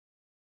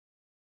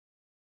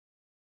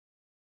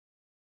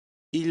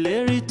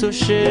Ìlérí tó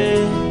ṣe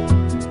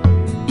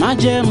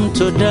májẹ̀mú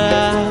tó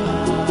dáa.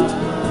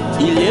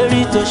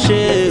 Ìlérí tó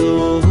ṣe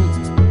o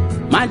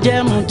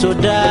májẹ̀mú tó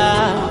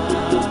dáa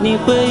ni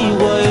pé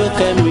ìwọ yóò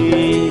kẹ́mi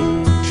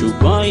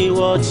ṣùgbọ́n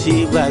ìwọ ti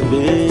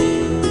gbàgbé.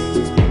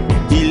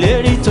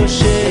 Ìlérí tó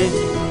ṣe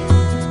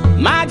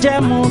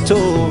májẹ̀mú tó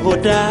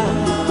dáa.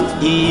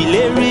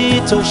 Ìlérí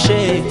tó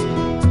ṣe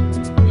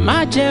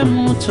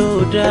májẹ̀mú tó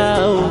dáa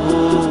o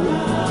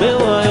pé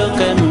ìwọ yóò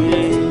kẹ́mi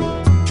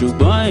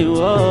ṣùgbọ́n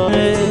ìwọ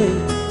rẹ̀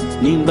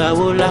nígbà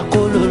wo la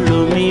kó ló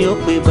lomi ó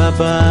pe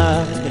bàbá.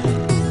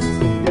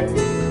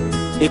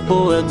 Epo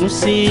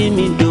ẹ̀gúsí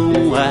mi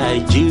dohun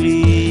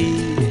àìjírí.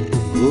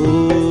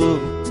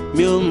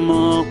 Mi ò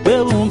mọ̀ pé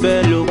òun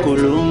bẹ́ẹ̀ lóko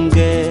ló ń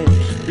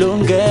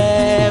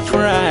gẹ́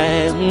fúnra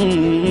ẹ̀.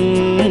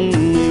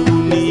 Ewu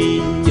ni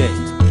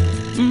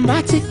bá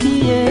ti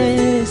kíyè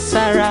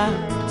sára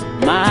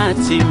máa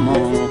ti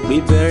mọ̀ pé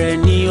bẹ̀rẹ̀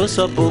ni ó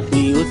sọ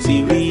bópin ó ti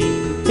rí.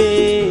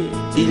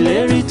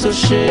 Ìlérí tó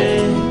ṣe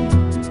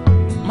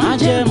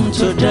májẹ̀mú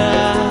tó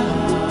dáa.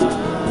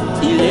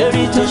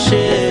 Ìlérí tó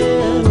ṣe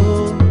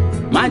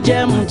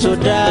májẹ̀mú tó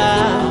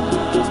dáa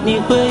ni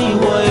pé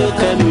ìwọ yóò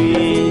kẹ́mi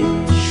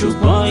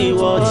ṣùgbọ́n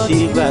ìwọ ti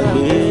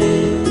gbàgbé.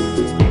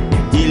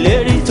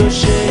 Ìlérí tó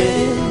ṣe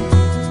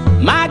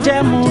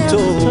májẹ̀mú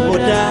tó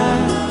dáa.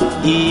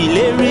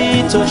 Ìlérí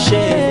tó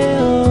ṣe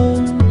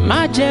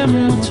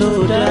májẹ̀mú tó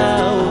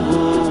dáa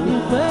ni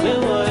pé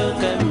ìwọ yóò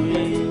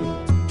kẹ́mi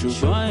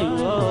ṣùgbọ́n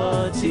ìwọ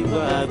ti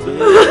gbàgbé.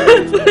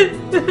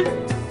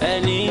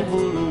 Ẹni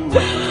burú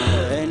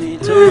ẹni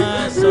tó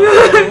máa sọ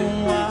fún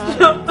wa.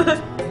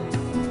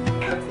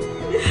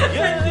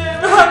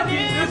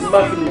 Má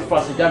fi lè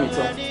fa sìgá mi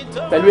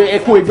tán pẹ̀lú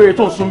ẹkún ìgbére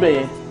tó ń sún bẹ́ẹ̀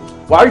yẹn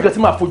wàá rí ìjọ tí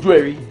màá fojú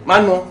ẹ̀ rí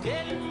má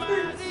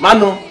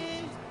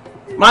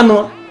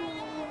nà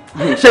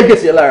ṣé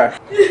gbèsè ẹ lára.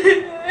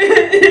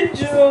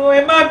 Jọ̀ọ́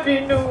ẹ má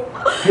bínú.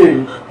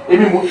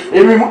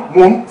 èmi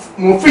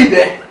mo fi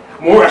dẹ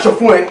mo raṣọ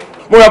fún ẹ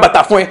mo ra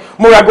bàtà fún ẹ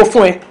mo ra ago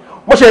fún ẹ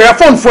mo ṣe ra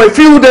fóònù fún ẹ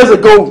few days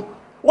ago.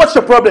 What's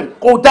your problem?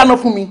 Kò dáná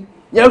fún mi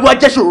yẹn ló wá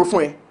jẹ́ ṣòro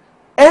fún ẹ.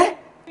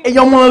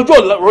 Ẹ̀yàn ọmọ ojú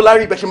ọ̀rọ̀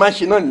lárí ibẹ̀ ṣe máa ń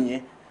ṣe náà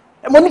nìyẹn.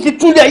 Mo ní kí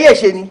túnlé ayé ẹ̀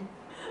ṣe ni.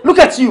 Look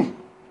at you.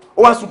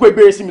 Ó wá sunkún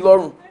ìbéèrè sí mi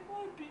lọ́rùn.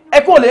 Ẹ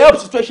kò lè help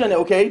situation ẹ,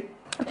 okay?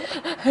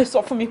 Ẹ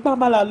sọ fún mi pé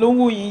àmàlà ló ń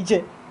wù yín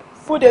jẹ.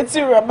 Fúdẹ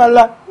tí ra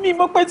àmàlà mi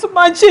mọ̀ pé tún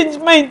máa change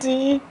mind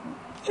yín.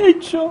 Ẹ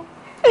jọ̀ọ́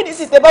ẹni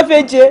sì tẹ́ bá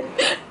fẹ́ jẹ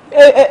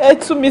ẹ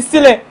tú mi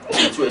sílẹ̀.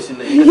 Tú ẹ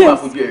sílẹ̀ yìí ẹ máa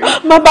fojú ẹ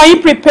rí. Má bá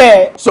yín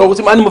prepare. So o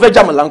ti máa ní mo fẹ́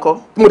jàmàlà ńkọ́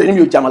tí mo dẹ̀ ní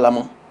mi ò jàmàlà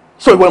mọ́.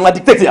 So ìwọ ni máa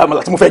dictate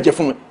àmàlà tí mo fẹ́ jẹ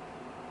fún ẹ.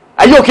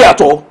 Are you okay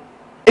at all?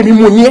 Èmi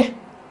mo ní ẹ.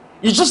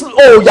 You just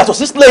yàtọ̀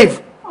sí slave.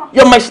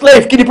 You're my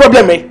slave. Kí ni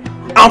problem ẹ?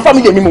 Àwọn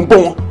family èmi mo ń bọ́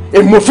wọn.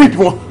 Èmi mo free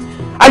wọn.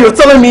 Are you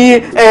telling me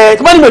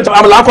tí wọ́n ní mi ò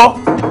jàmàlà ńkọ́?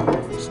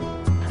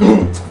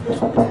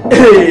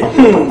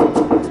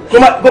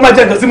 Kó má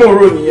jẹ́ nǹkan tí mo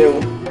rò nìyẹn o.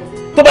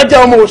 Tó bá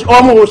jẹ́ ọmọ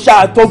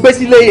òòṣà tó gbé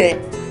sílé yẹn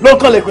ló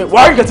kàn lẹ́kọ̀ọ́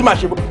wàá rí nǹkan tí màá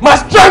ṣe bọ́. Màá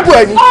strangle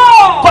ẹ̀ ni.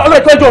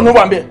 Ọlọ́ọ̀kọ́ ẹjọ́ òun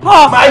wà ń bẹ̀.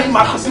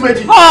 Máa kọ sí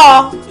méjì.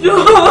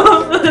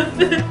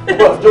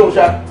 Bọ̀ jó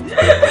òòṣà.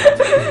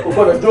 Kò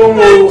gbọ́dọ̀ jó òun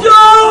o.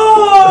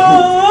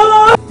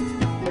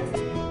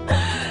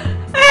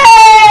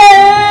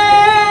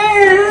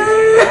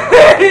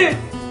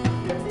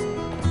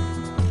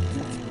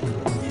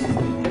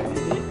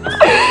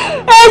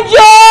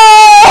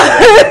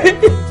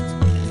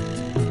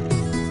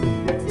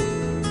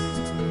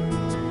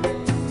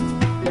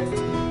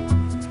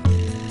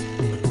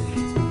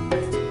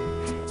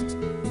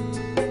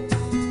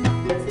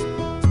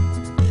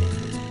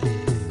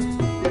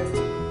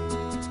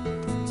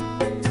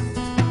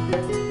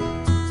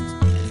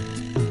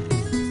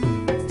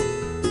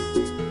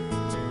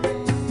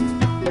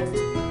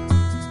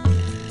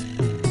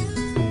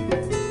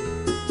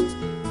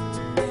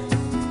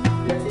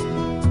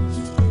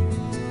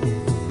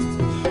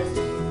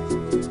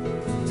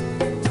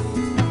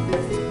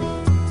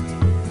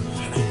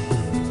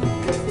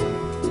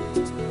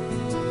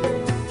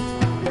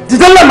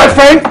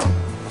 Friend,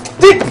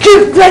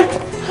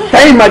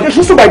 can you imagine?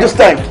 She's by this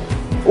time.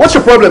 What's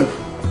your problem?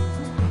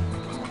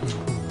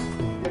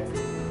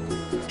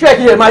 Try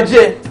to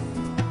imagine.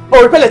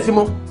 Oh, repel it,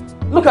 Timo.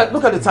 Look at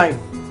the time.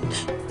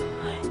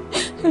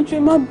 Ẹjọ́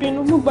má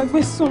bínú, mo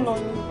gbàgbé sùn lọ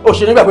ni. Oh,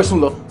 ṣe ní gbàgbé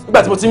sùn lọ.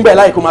 Nígbà tí mo ti ń bẹ̀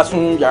láì kó máa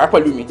sùn yàrá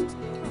pẹ̀lú mi.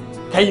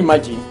 Can you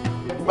imagine?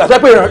 Ìgbà tó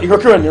pé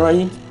ìrọ̀kìrọ̀ nìran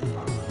yín.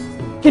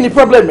 Kí ni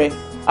problem ẹ?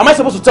 Am I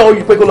supposed to tell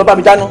you pé kó lọ bá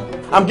mi dáná?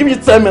 I'm giving you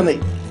 10 minutes.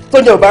 Tó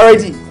ń jẹ ò bá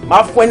ready.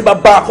 Máa fún ẹni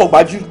bàbá akọ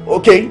gbájú,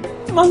 okay?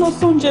 Má lọ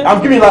sóúnjẹ.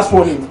 I'm giving you last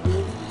warning.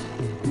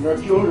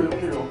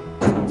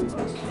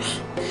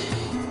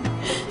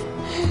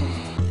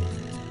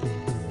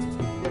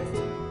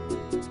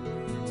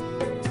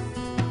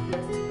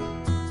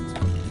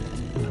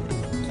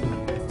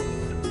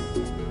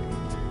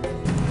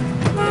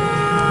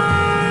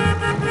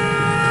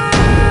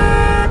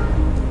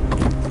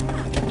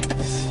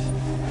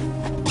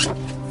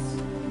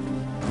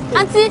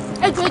 Auntie,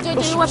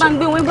 ẹjọ́ wá bá ń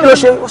gbé wọn. Kí ló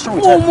ṣe? What's wrong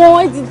with her? Ọmọ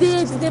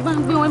ẹdìdé bá ń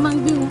gbé wọn,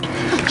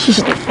 She's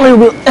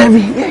horrible,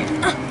 heavy.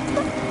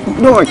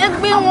 Don't worry. Ẹ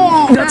gbé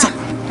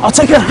wọn. I'll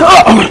take it.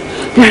 Oh.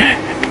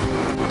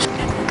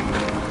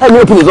 Let me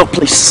open the door,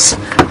 please.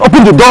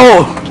 Open the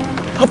door.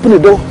 Open the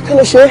door. Kí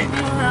ló ṣe?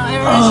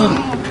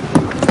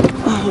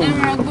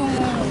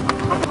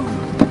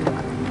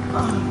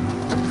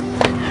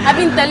 I've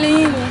been telling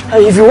you.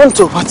 If you want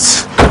to, but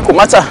kò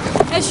matter.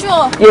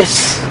 Sure?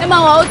 Yes.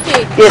 Emma,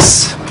 okay?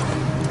 Yes.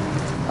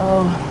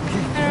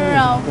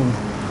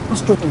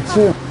 What's wrong with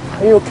you?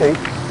 Are you okay?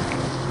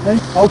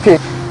 Okay.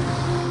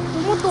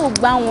 Mọ́tò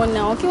gbá wọn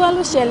náà, kí wá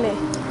ló ṣẹlẹ̀?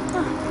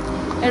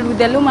 Ẹ̀rù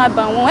dẹ̀ ló máa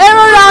bà wọ́n. Ẹ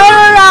rọra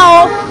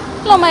o.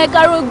 Lọ́ máa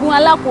ẹ̀ka rogun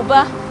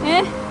alákòóbá.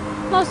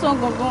 Lọ́sàn-án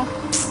gangan.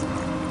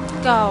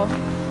 Ká o.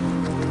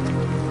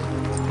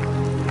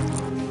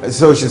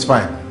 So she's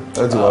fine.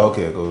 That's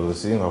okay. Go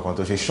see her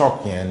control. She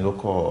shocked and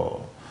look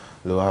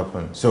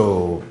happen.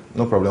 So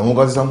no problem. We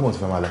got something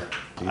for my life.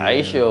 Are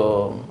you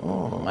sure,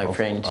 my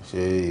friend?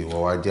 I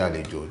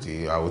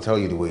will tell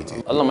you the way it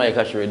is. Allah my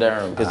cash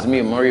return because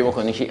me Mori work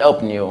on she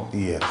help you.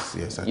 Yes.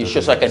 You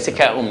sure so I can take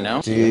her home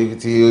now? I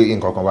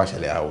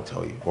will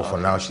tell you. But for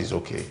now she's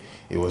okay.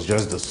 It was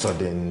just the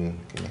sudden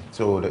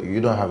so that you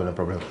don't have any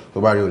problem.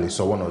 Nobody really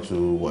saw 1 or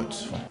 2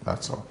 words.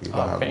 That's all. You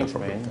don't have any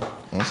problem.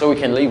 So we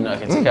can leave now. I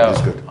can take her out.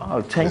 That's good.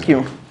 Oh, thank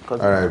you. All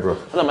right, bro.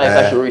 Allah my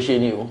cash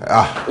reaching you.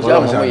 Yeah.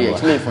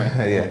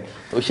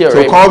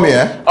 So call me,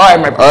 eh? All right,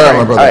 my brother. All right,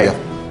 my brother. All right. Yeah.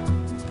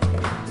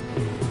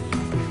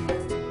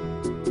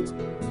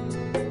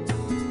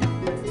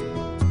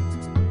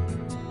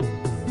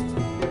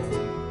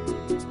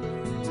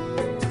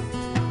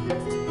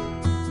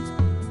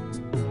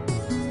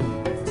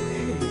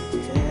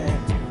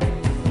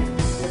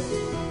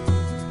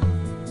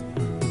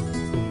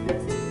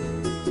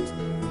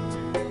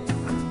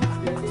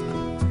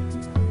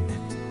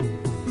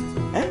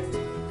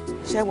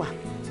 Ṣẹ́wà.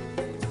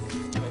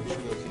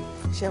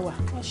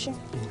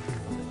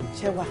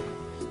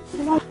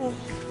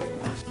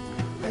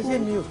 Ayé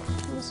mi o.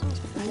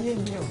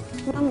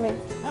 Mami.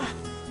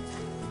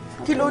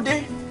 Kí ló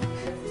dé?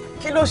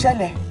 Kí ló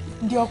ṣẹlẹ̀?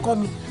 Ndí ọkọ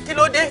mi. Kí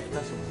ló dé?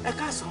 Ẹ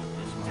káàsán.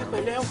 Ẹ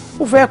pẹ̀lẹ́ o.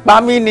 Ó fẹ́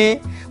pa mí ni.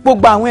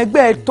 Gbogbo àwọn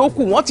ẹgbẹ́ tó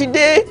kù wọ́n ti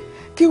dé.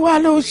 Kí wá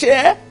ló ṣe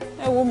é?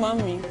 Ẹ wo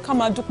màmí, ká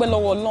máa dúpẹ́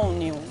lọ́wọ́ Ọlọ́run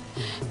ni o.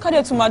 Ká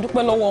dẹ̀ tún máa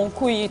dúpẹ́ lọ́wọ́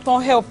ọ̀nkú yìí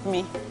tán help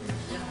me.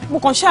 Mo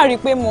kàn ṣáà rí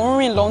pé mò ń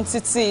rìn lọ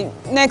títí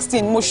next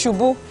thing mo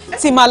ṣubú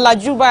tí máa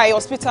lajú báyìí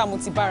hospital mo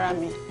ti bára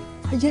mi.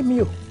 Ayé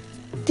mi o,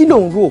 kí ló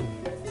ń rò?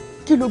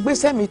 Kí ló gbé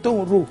sẹ́mi tó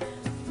ń rò?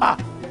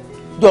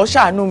 Jọ̀ọ́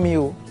ṣàánú mi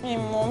o.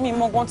 Mi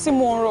mọ̀ gan tí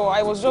mo ń rò,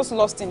 I was just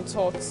lost in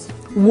thoughts.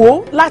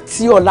 Wo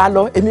láti ọ̀la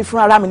lọ, èmi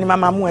fúnra ara mi ni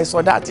màá mú ẹ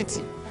sọdá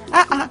títì.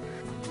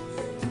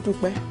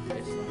 Dúpẹ́,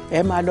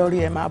 ẹ máa lọ rí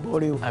ẹ máa bọ̀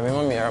rí o. Àmín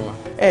mọ́mí ẹ rama.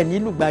 Ẹ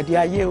nílùú gbàdé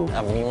ayé o.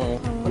 Àmín mọ́mí.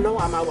 Ọlọ́run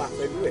á máa wà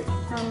pẹ̀lú ẹ.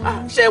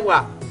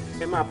 Ṣẹ́wà,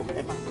 ẹ máa bọ̀,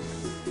 ẹ máa bọ̀.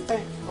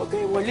 Ọ̀gá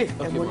ẹ wọlé,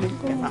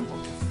 ẹ máa bọ̀.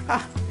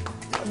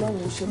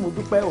 Ọlọ́run ṣe mo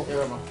dúpẹ́ o.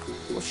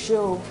 O ṣé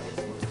o.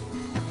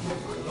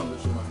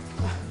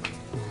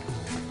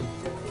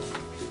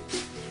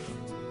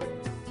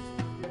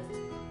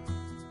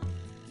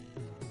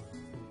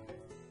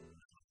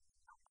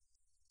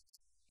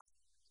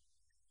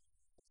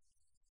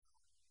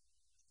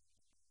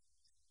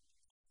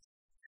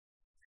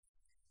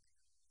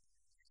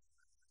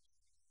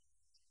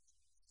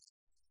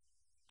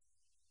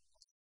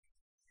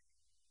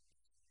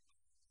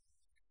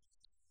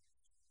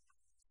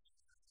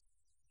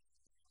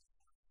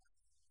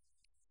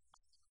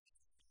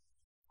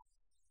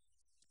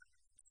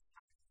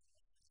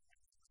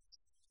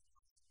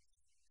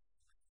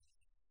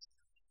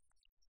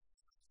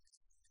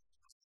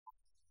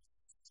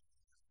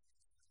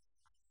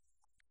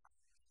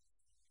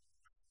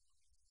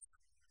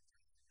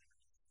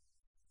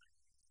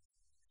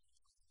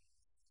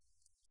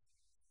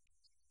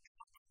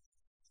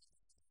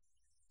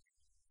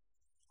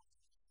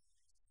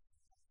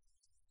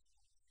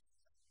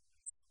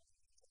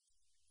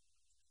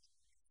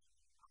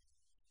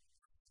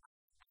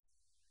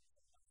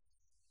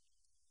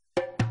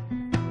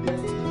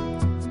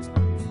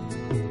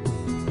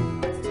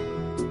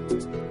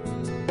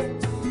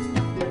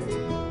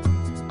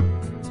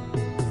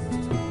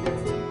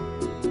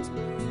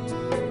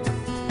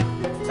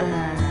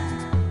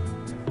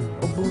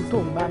 Tó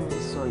ń bá mi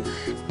sọ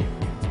yìí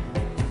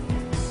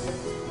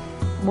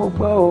mo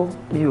gbọ́ o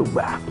mi ò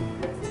gbà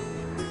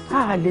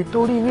á lè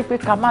torí wípé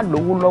ká má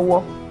lówó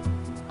lọ́wọ́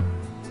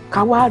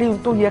ká wá rí ohun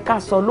tó yẹ ká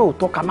sọ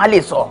lóòótọ́ ká má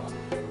lè sọ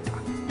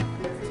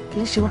kì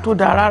í ṣe ohun tó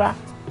dáa rárá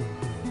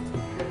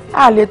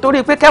á lè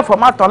torí pé kẹfọ́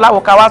má tán láwo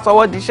ká wá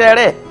sọwọ́ diṣẹ́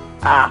rẹ̀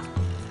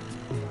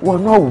wọ́n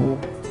náà wò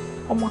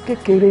ọmọ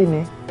kékeré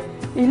ni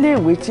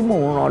iléèwé tí mò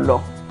ń rán lọ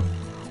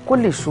kó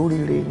lè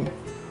ṣoríire ni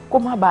kó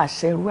má bàa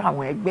ṣẹrú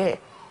àwọn ẹgbẹ́ ẹ̀.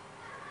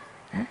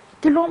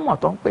 Kí ló mọ̀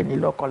tó ń pè ní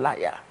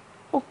lọ́kọláya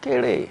ó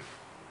kéré.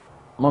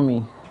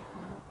 Mọ́mí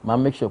máa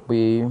make sure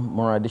pé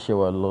mo rán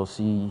Adéṣẹ́wà lọ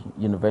sí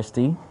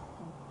yunifásitì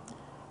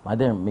máa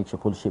dẹ̀ make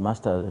sure kó ṣe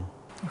master rẹ̀.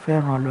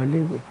 Fẹ́ ràn lọ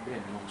léwe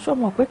ṣó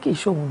mọ̀ pé kì í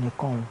ṣòun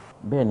nìkan o.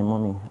 Bẹ́ẹ̀ ni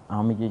mọ́mí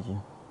àwọn méjèèjì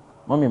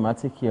mọ́mí máa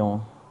take care wọn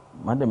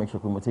máa dẹ̀ make sure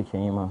pé mo take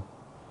care yín mọ́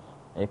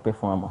ẹ pẹ́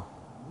fún àmọ́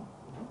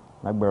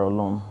lágbára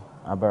Ọlọ́run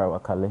abára wa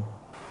kalẹ̀.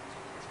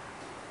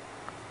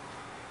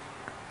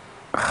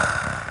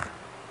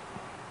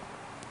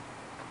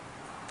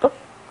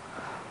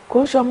 kò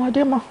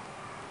ṣọmọdé mọ́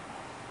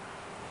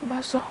bá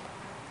sọ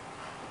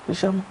kò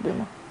ṣọmọdé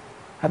mọ́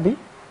àbí.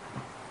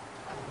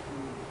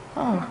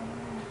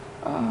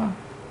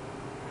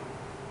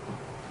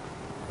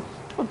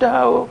 Ó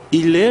dáa o.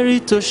 Ìlérí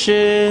tó ṣe.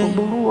 Kò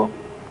burú o.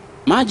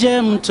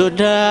 Májẹ̀mú tó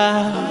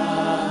dáa.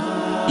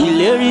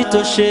 Ìlérí tó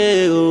ṣe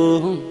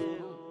o.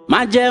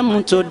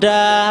 Májẹ̀mú tó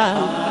dáa.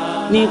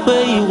 Ní pé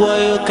ìwọ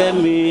yóò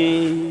kẹ́mi.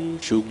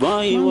 Ṣùgbọ́n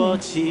ìwọ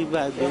ti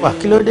gbàgbé. Wà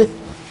kí ló dé?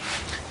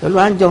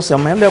 Olúwa ń jẹun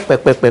sọ̀mọ́ ẹ̀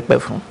pẹ̀pẹ̀pẹ̀pẹ̀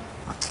fún.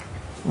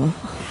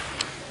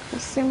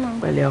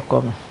 Pẹ̀lẹ́ ọkọ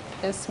mi.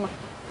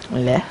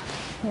 Ǹlẹ́.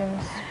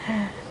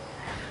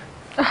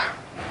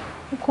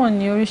 Ó kàn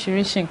ní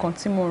oríṣiríṣi nǹkan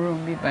tí mo rò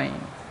bí báyìí.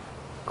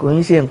 Kò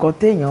ń ṣe nǹkan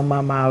téèyàn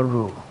máa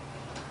rò.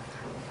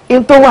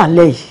 In tó wà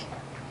lẹ́yìn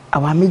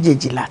àwa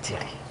méjèèjì láti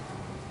rí.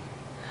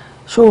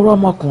 Ṣó rọ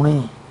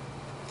ọmọkùnrin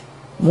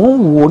mò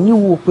ń wò ó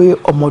níwò pé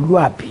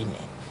ọmọlúàbí ni.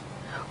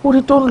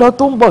 Orí tó ń lọ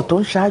tó ń bọ̀ tó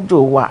ń ṣáájú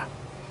wa.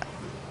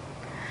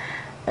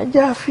 Ẹ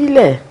jẹ́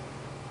àfilẹ̀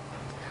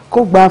kó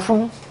gbà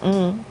fún.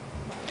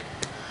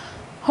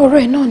 Ọ̀rọ̀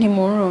ẹ̀ náà ni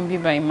mò ń rò bí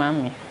báyìí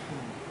màmí.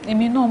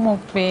 Èmi náà mọ̀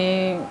pé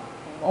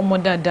ọmọ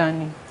dáadáa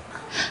ni.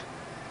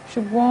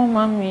 Ṣùgbọ́n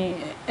màmí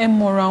ẹ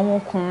mọ̀rọ̀ àwọn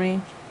ọkùnrin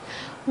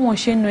wọn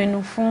ṣe nu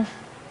ẹnu fún.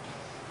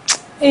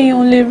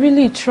 Èèyàn lè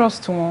really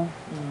trust wọn.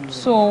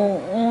 So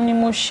òun ni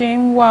mo ṣe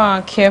ń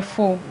wà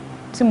careful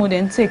tí mo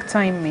dẹ̀ ń take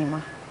time mi ma.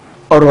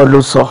 Ọ̀rọ̀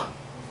ló sọ.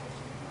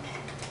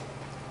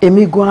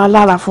 Èmi gan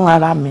alára fún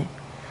ara mi.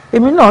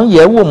 Èmi náà ń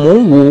yẹ̀ wò mò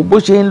ń wò ó bó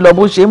ṣe ń lọ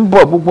bó ṣe ń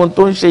bọ̀ gbogbo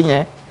tó ń ṣe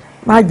yẹn.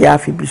 Má jẹ́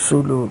àfibi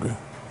sólóore.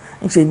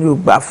 Ńṣe ni ó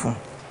gbà fún.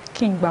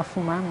 Kí n gbà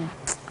fún màmí.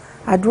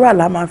 Àdúrà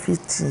la máa fi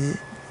tì í.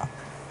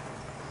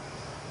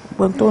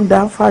 Gbogbo tó ń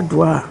dá ń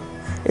fàdúrà.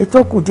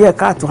 Ètò kù díẹ̀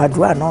káàtó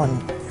àdúrà náà ni.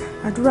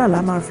 Àdúrà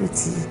la máa fi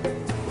tì í.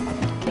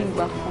 Kí n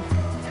gbà fún.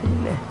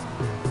 Filẹ̀.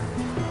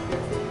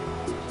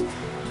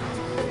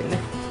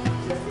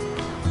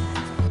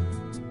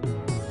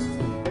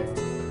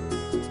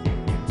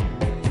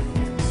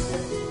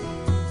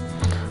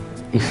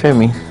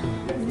 Ifemi,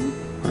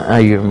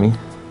 Ayomi,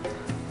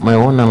 my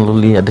one and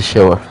only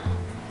Adeshewa.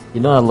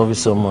 You know I love you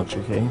so much,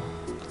 okay?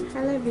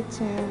 I love you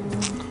too.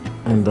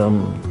 And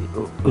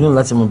you know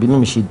last time I've been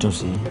on she don't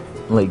see.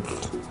 Like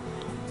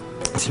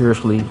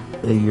seriously,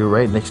 you're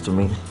right next to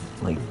me.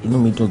 Like you know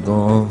me to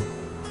go,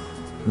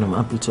 and I'm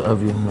happy to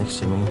have you next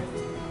to me.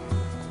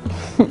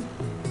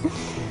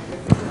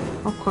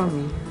 How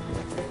come?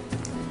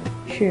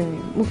 Sure,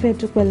 mo fẹ́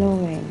dúpẹ́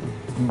lọ́wọ́ ẹ.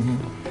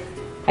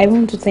 I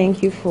want to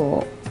thank you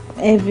for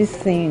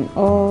everything,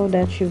 all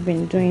that you've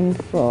been doing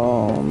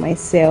for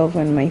myself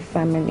and my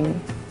family.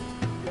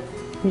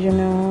 You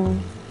know,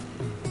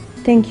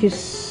 thank you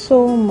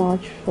so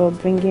much for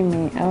bringing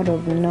me out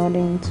of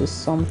nothing to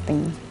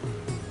something.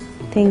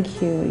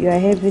 Thank you. You are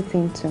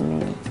everything to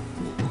me.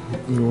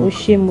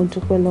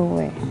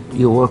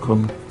 You're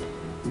welcome.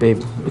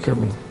 Babe, look at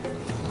me.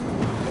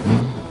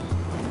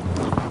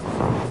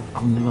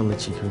 I'll never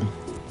let you go.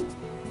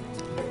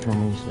 I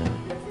promise that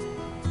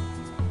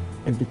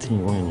everything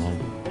you want in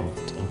life,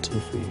 I'll do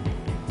for you.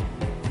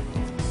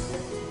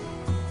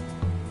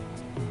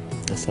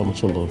 That's how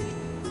much I love you.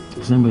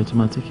 There's nobody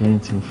to take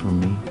anything from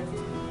me.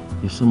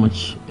 You're so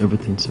much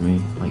everything to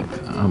me. Like,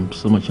 I'm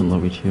so much in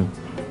love with you.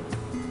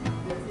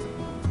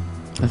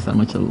 That's how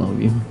much I love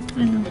you.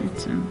 I love you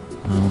too.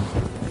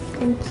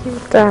 Thank you,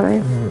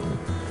 darling.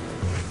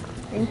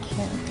 Thank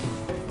you.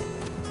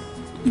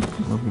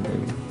 I love you,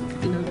 baby.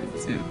 I love you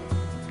too.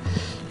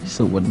 You're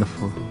so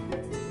wonderful.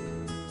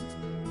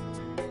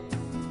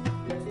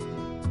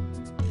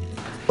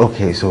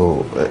 Okay,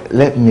 so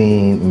let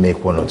me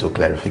make one or two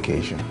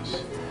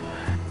clarifications.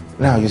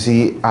 Now, you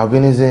see,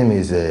 albinism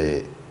is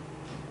a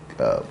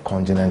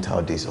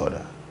congenital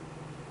disorder.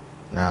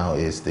 Now,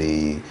 it's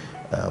the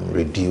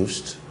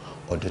reduced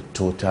or the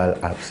total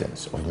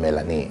absence of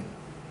melanin,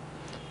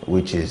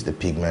 which is the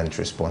pigment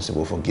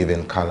responsible for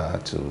giving color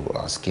to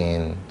our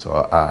skin, to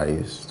our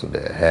eyes, to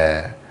the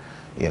hair,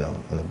 you know,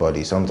 in the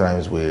body.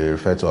 Sometimes we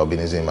refer to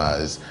albinism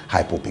as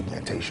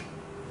hypopigmentation.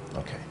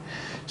 Okay.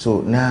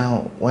 So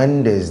now,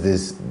 when there's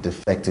this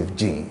defective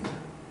gene,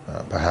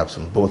 perhaps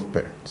from both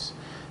parents,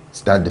 it's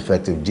that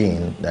defective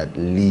gene that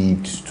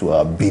leads to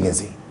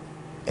albinism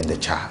in the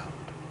child.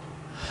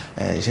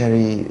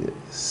 Sherry,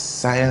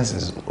 science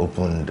has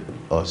opened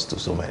us to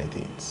so many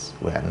things.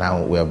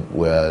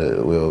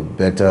 We're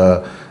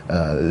better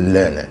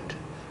learned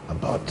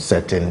about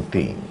certain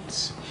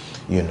things,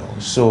 you know.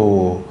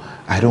 So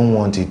I don't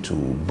want it to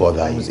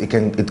bother you. It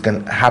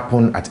can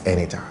happen at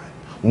any time.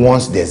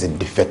 Once there's a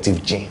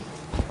defective gene,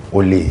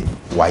 only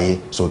why?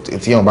 So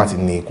if you're about to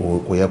need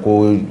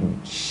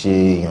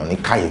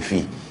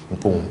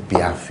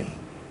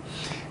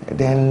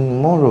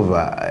then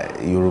moreover,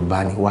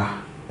 Yoruba ni wa.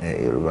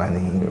 Yorùbá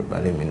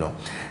lèmi náà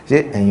ṣé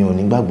ẹ̀yin ò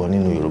ní gbàgbọ́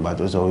nínú Yorùbá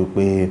tó sọ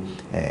wípé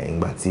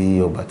ìgbà tí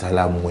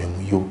Ọbàtálá mu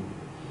ẹmu yó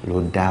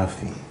ló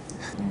dáàfin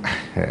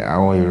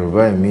àwọn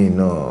Yorùbá míì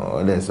náà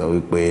wọ́n lè sọ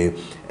wípé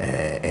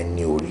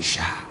ẹni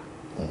òrìṣà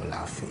òun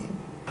láàfin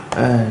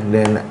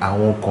then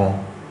àwọn kan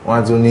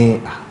wọ́n tún ní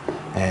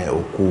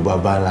òkú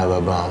bàbá ńlá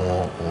bàbá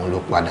wọn ló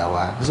padà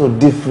wá. So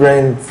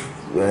different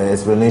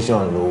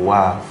explanation ló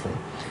wà fún.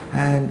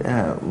 And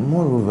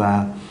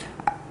moreover,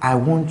 I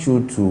want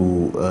you to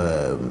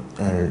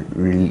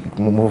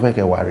mo fẹ́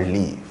kẹ́ wà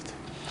relieved.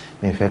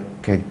 Mi fẹ́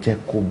kẹ́ jẹ́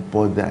kó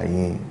bother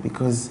yín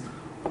because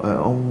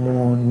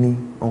ọmọ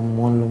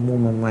lọmọ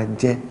mama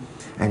jẹ́,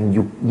 and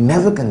you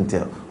never can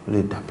tell who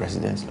lè da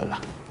president lọ́la,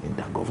 lè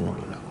da governor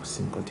lọ́la, kò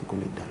sí nǹkan tí kò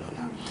lè da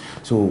lọ́la.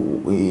 So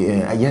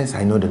yes,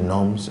 I know the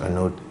norms, I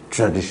know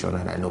tradition,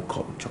 and I know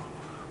culture,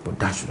 but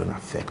that shouldn't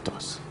affect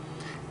us.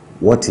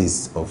 What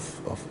is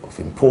of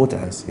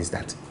importance is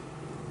that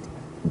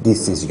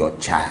this is your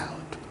child.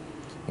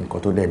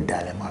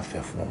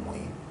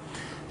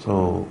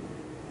 So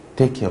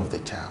take care of the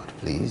child,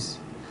 please.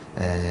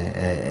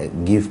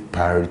 Give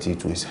priority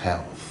to his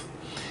health.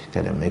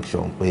 Make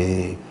sure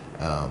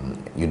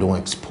you don't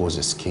expose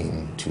the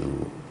skin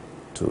to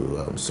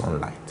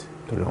sunlight.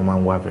 The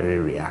woman were very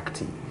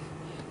reactive,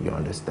 you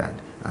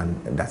understand, and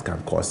that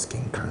can cause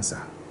skin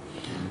cancer.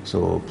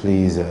 So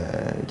please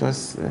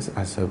just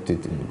accept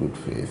it in good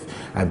faith.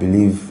 I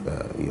believe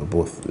you're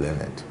both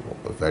learned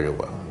very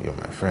well. You're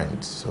my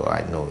friend, so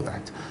I know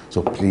that.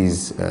 So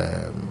please,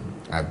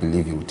 I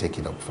believe you will take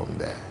it up from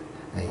there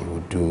and you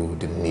will do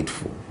the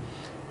needful.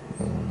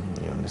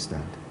 You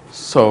understand?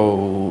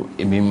 So,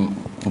 I mean,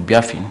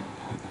 Biafin,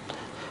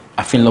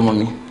 I feel no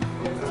mommy.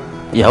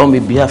 Yeah, I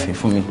want Biafin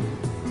for me.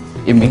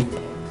 I mean,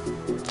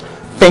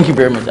 thank you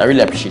very much. I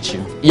really appreciate you.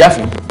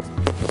 Yafin,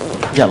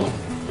 Yalo.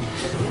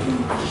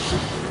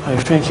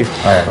 Thank you. All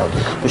right,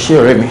 okay.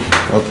 Appreciate Remy.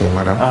 Okay,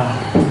 madam.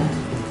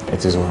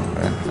 It is well.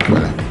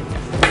 Well.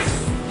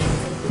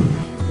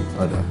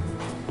 Madam.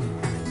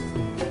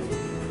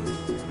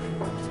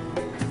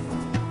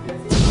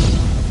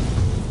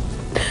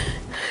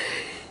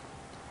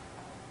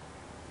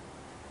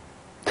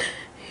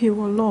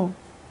 Ìwọ lọ.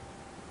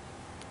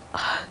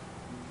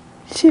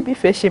 Ṣé bí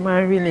fẹ́ ṣe máa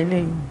rí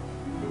lélẹ́yìn?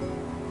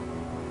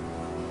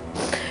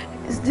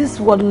 Is this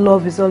what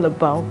love is all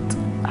about?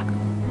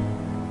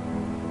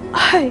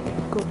 Hi,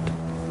 God.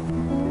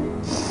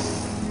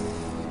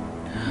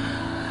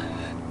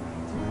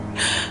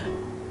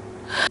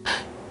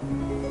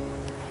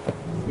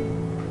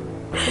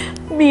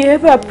 Me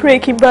ever pray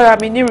kí n bára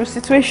mi nírú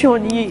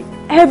situation yìí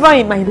ever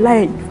in my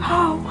life?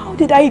 How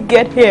did I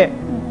get here?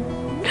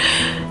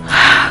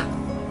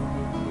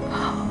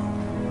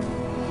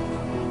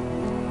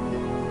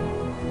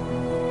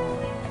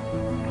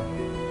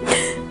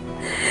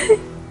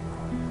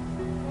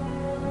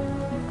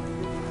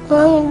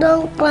 Mommy,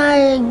 don't cry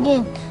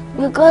again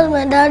because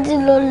my daddy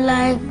don't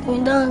like me.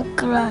 Don't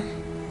cry.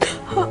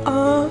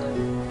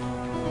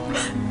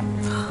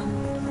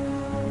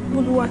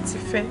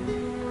 Oluwatife,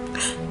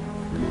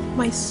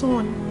 my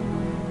son.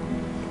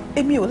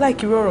 Èmi ò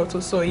like irú ọ̀rọ̀ tó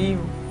sọ yìí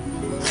o.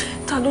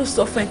 Ta ló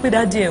sọ fún ẹ pé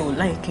daddy ẹ ò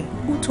like ẹ?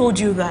 Who told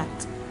you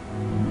that?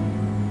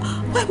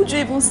 Why would you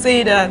even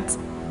say that?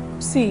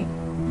 See,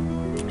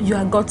 you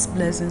are God's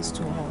blessings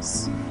to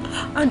us.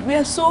 And we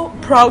are so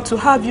proud to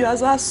have you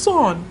as our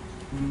son.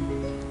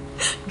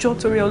 Jọ̀ọ́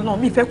torí Ọlọ́run,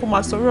 mi fẹ́ kó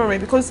máa sọ̀rọ̀ rẹ̀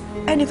because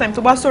anytime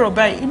tó bá sọ̀rọ̀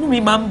báyìí inú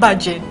mi máa ń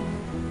bàjẹ́.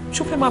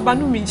 Ṣó fẹ́ máa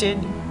banú mi jẹ́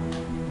ni?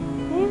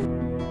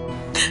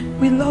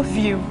 We love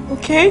you,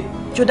 okay?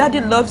 Your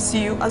daddy loves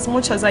you as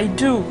much as I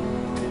do.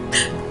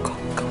 Come.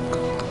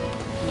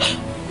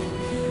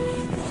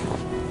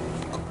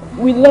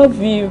 We love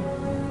you.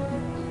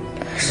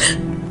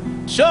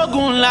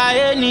 Ṣógun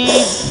láyé ni.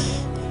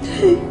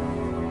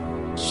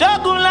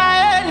 Ṣógun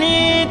láyé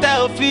ni tẹ́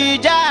ò fi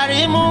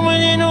járe mú mi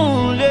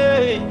nínú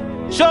ilé.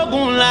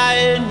 Ṣógun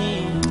láyé ni.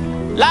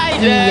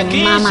 Láìdẹ kì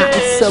í ṣe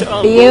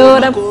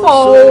ṣọ̀gbọ́n kò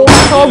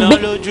so iná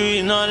lójú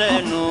iná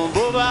lẹ́nu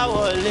bó bá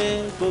wọlé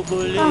gbogbo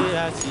lé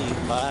àti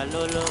ìpà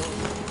lọ́lọ́.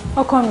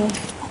 Ọkọ mi,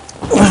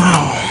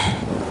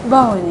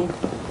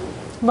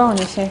 báwo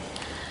ni ṣe?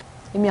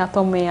 Èmi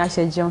àtọmọ ẹ̀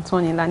àṣẹjẹun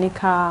tán ni la ní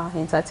ká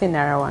entertain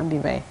ara wa ń bí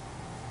báyìí.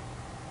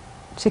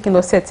 Ṣé kí n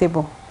lọ set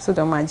table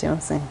sódò máa jẹun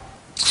sí?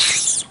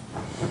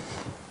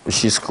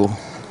 She's cool.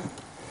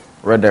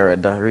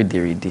 Rẹ́dàrẹ́dà,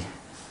 rédèrèdè.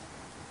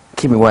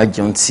 Kí mi wá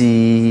jẹun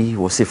tí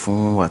wọ́n ṣe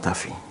fún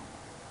Wàtàfin.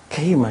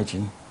 Can you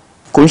imagine?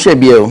 Kò ń ṣe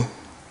bí ẹ o.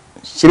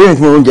 Ṣé bí mi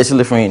fi oúnjẹ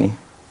sílẹ̀ fún yín ni?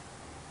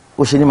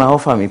 Ó ṣe ní máa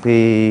offer mi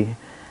pé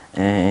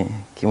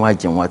kí wọ́n á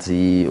jẹun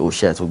àti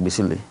òṣè àti ògbé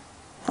sílẹ̀.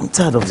 I'm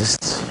tired of this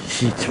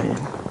shit, man.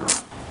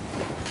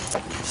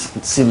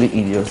 Silly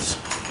idiots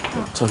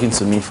talking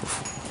to me for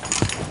food.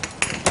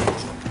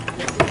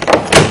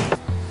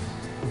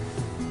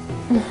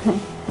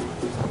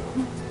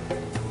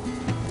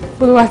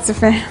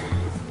 Oluwatife.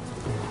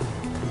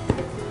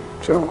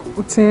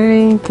 O ti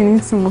rí kíní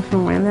tí mo fi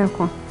wọ̀n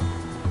lẹ́ẹ̀kan.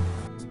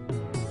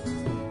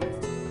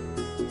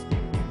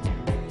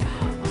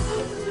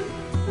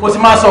 Mo ti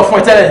máa sọ fún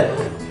ẹ tẹ́lẹ̀,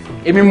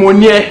 èmi mo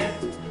ní ẹ,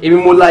 èmi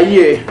mo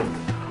láyé ẹ.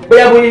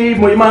 Bóyá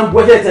mo máa ń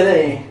gbọ́ tẹ́lẹ̀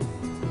yẹn,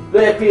 ló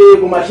yẹ pé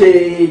mo máa ṣe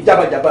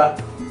jábàjábà.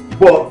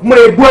 Bọ̀ mo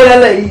lè gbọ́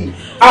ẹlẹ́lẹ̀ yìí,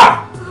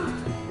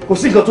 kò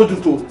sí nǹkan tó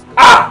dùn tó.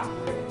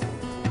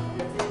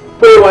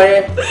 Pé wà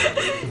yẹn,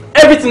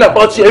 everything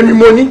about you, èmi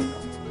mo ní.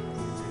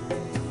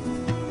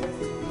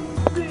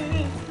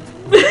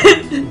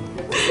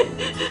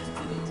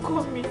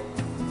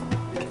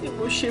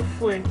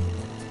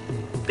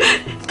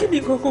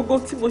 nǹkan gbogbo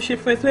tí mo ṣe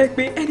fún ẹ tó yẹ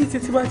pé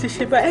anything tí wàá ti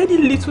ṣe bá any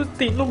little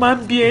thing ló máa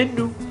ń bí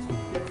ẹnu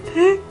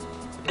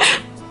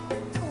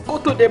kó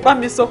tó dé bá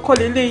mi sọ kọ́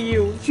lélẹ́yìí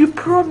o you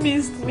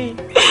promised me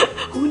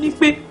ó ní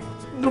pé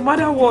no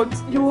matter what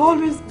you will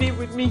always be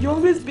with me you will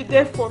always be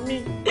there for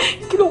me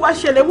kí ló wá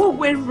ṣẹlẹ̀ what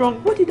went wrong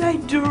what did I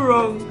do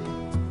wrong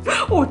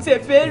o tẹ̀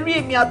fẹ́ rí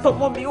èmi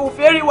àtọmọ mi o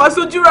fẹ́ rí wa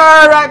sójú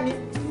rárá ni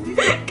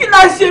kí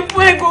la ṣe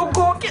fún ẹ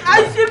gógó kí la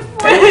ṣe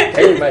fún ẹ.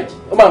 ẹ̀yin májì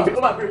ó máa ń bí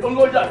ó ń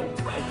lọ́jà mi.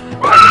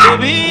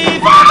 Òbí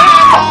fọ́nà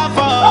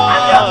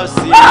fọ́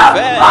sí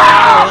fẹ́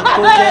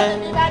kó jẹ́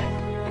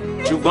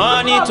ṣùgbọ́n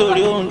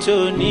nítorí ohun tó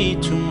ní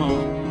ìtumọ̀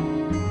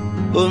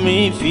omi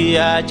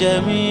fìyà jẹ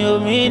mí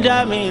omi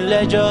dá mi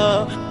lẹ́jọ́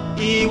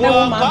ìwọ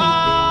kọ́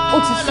ó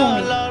ti sún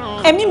mi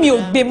ẹ̀mí mi ò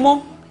gbé mọ́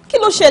kí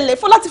ló ṣẹlẹ̀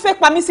Fọlá ti fẹ́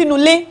pa mí sínú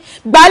ilé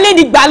gbà lé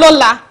ní gbà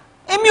lọ́la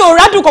èmi ò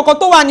rádùn kankan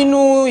tó wà nínú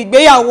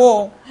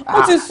ìgbéyàwó ó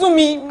ti sún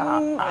mi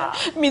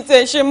mi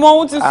tẹ̀ ṣe mọ́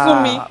ó ti sún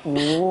mi.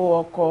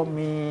 ó ọkọ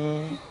mi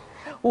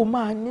ó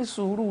máa ní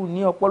sùúrù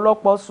ní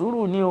ọ̀pọ̀lọpọ̀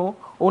sùúrù ní o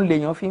òun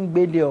lèèyàn fi ń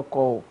gbélé ọkọ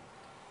o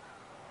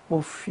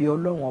mo fi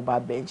Ọlọ́run ọba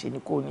bẹ́ẹ̀jì ní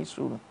kò ní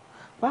sùúrù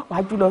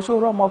pàápàá jùlọ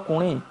sórí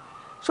ọmọkùnrin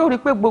ṣó rí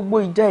pé gbogbo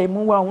ìjà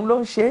ìmúwa òun ló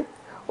ń ṣe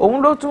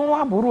òun ló tún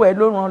àbúrò ẹ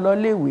ló ràn lọ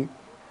léèwé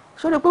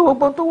ṣó rí pé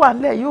gbogbo tó wà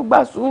nílẹ̀ yóò gbà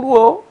sùúrù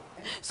o.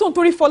 so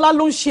nítorí Fọlá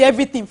ló ń ṣe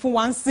everything fún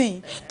wa ń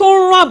sìn tó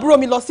ń rán àbúrò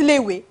mi lọ sílé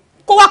ìwé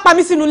kó wá pa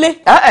mí sínú ilé.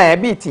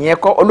 bíi tìyẹn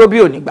kọ́ olóbí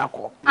ò ní gbà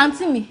kọ́.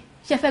 àǹtí mi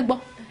ṣe fẹ́ gbọ́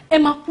ẹ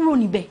máa kúrò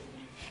níbẹ̀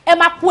ẹ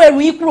máa kó ẹrù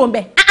yín kúrò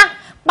níbẹ̀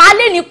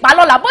pàálẹ̀ ní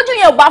pàlọ́là bójú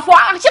yẹn ò bá fọ́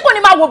ṣé kò ní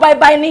máa wo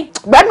báyìí ni.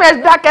 gbẹ́nu ẹ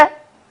dákẹ́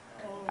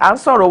à ń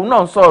sọ̀rọ̀ òun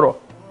náà ń sọ̀rọ̀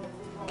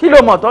kí ló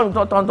mọ̀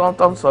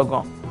tó ń sọ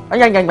gan.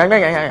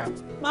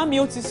 Mami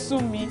ó ti sú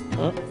mi.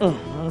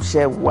 ń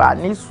ṣe wà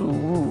ní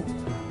sùúrù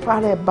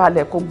fárẹ̀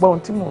balẹ̀ kó gbọ́ ohun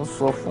tí mò ń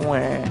sọ fún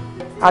ẹ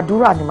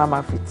àdúrà ni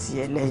màá fi tì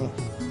ẹ́ lẹ́yìn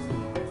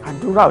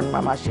àdúrà ò ní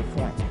màá ṣe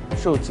fún ẹ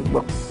ṣé o ti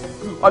gbọ́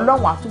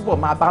Ọlọ́run àtúbọ̀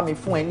máa bá mi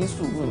fún ẹ ní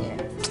sùúrù yẹn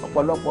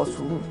ọ̀pọ̀lọpọ̀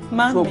sùúrù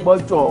tó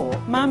gbọ́jọ́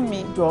Mami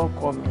jọ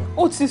ọkọ mi.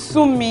 ó ti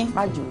sú mi.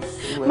 má jẹ́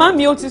òsú ẹ.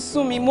 Mami ó ti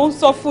sú mi mo ń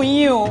sọ fún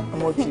yín o.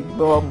 mo ti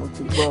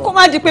gbọ́. kó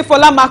má di pé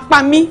Fọlá máa pa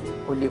mí.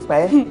 kò lè pa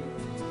ẹ́.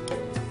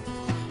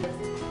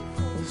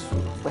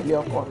 pẹ̀lú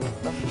ọkọ mi.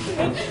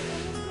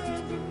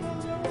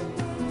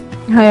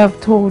 I have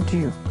told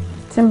you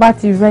tí n bá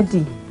ti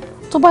ready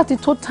tó bá ti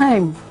tó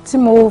time tí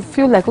mo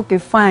feel like okay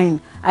fine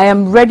I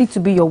am ready to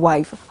be your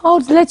wife I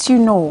would let you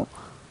know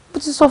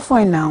but it's so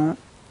fine now.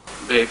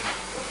 Babe,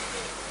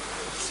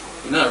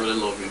 you know I really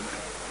love you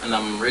and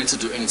I'm ready to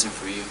do anything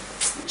for you.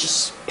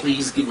 Just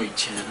please give me a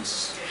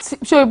chance.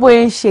 ṣé ibo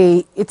yẹn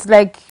ṣe it's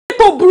like.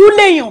 tó burú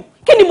léèyàn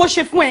kí ni mo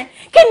ṣe fún ẹ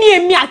kí ni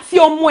èmi àti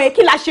ọmọ ẹ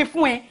kí la ṣe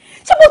fún ẹ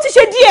ṣé mo ti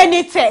ṣe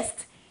DNA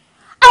test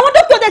àwọn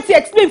dókítà dẹ̀ ti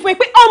explain fún ẹ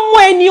pé ọmọ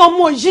ẹ ni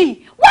ọmọ yìí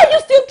why are you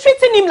still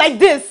treating him like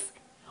this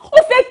ó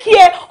fẹ́ kí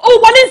ẹ ó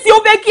wọlé sí ó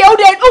fẹ́ kí ẹ ó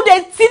dẹ̀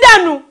tí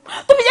dànù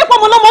tó fi jẹ́ pé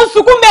ọmọ ọlọ́mọ ń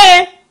sunkún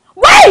mẹ́ẹ̀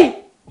why.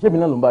 ṣé mi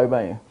náà ló ń bá rí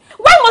báyẹn.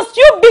 why must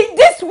you be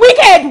this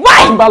wicked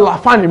why. n bá la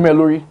fáànì mẹ́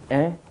lórí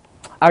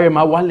ààrẹ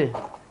máa wálẹ̀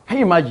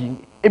ẹ̀yìn máa jì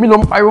èmi ló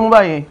ń pariwo mọ́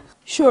báyẹn.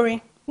 ṣorin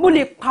mo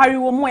lè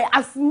pariwo mọ́ ẹ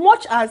as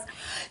much as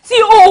tí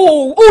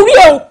orí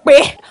ẹ ò pé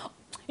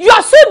you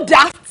are so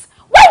daft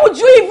why would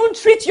you even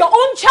treat your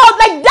own child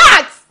like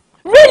that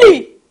really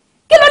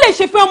kí ló lè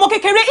ṣe fún ọmọ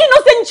kékeré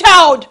innocent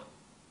child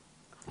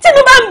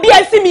tínú bá ń bí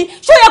ẹ sí mi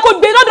ṣó yẹ kó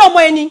gbé lọ́dọ̀ ọmọ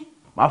ẹ ni.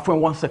 máa fún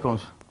ẹ 1 second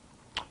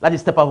láti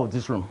step out of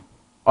this room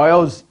or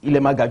else ilẹ̀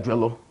máa ga jù ẹ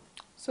lọ.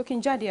 so kí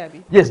n jáde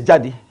àbí. yes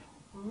jáde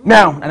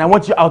now and I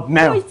want you out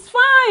now. no it's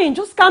fine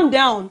just calm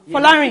down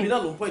Fọlárin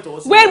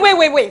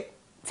wait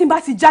tí n bá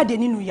ti jáde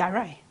nínú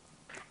yàrá ẹ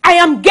I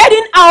am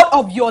getting out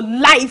of your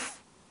life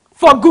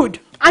for good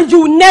and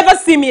you will never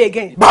see me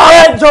again.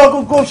 báyẹ̀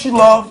jọ go she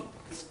love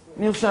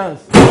new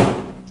chance.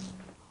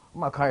 ó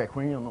máa ká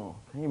ẹ̀kún yẹn náà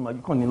ẹ̀yìn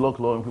màjú kàn ní lock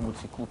lọ́rùn pé mo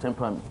ti kú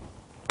temper mi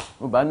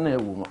mo bá ní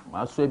ẹ̀wò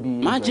màá sọ ẹ́ bí.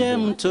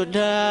 májẹ̀mú tó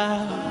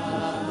dáa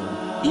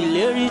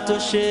ìlérí tó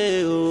ṣe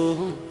o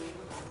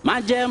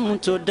májẹ̀mú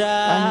tó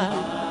dáa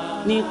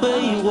ní pé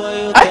ìwọ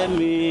yóò tẹ̀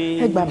mí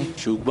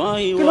ṣùgbọ́n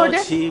ìwọ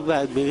ti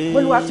gbàgbé.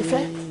 Olúwa ti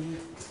fẹ́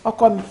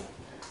ọkọ mi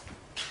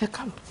ẹ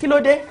káàbọ̀ kí ló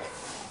dé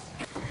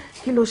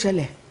kí ló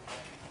ṣẹlẹ̀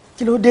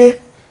kí ló dé.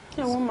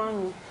 ẹ wọ́n máa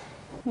ń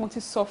mo ti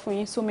sọ fún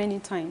yín so many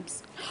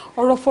times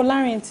ọ̀rọ̀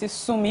Fọlárin ti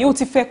sún mi ó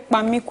ti fẹ́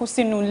pa mí kú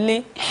sínú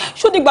ilé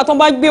ṣó dìgbà tó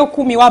bá gbé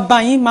òkú mi wá bá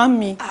yín má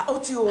mi. ó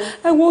ti o.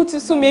 ẹ wo ó ti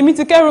sún mi èmi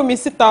ti kẹ́rù mi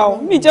síta o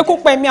mi jẹ́ kó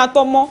pa èmi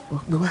àtọmọ.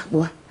 gbé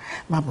wá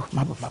má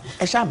bọ̀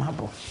ẹ ṣáà má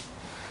bọ̀.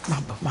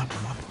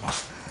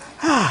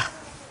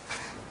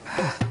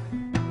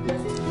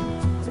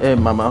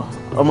 Màmá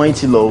ọmọ yín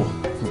ti lọ o.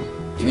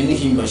 èmi ní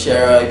kí n gbọ̀nsẹ̀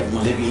ara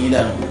ìmọ̀lẹ́bí yín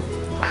dànù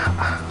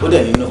ó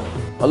dẹ̀ nínú.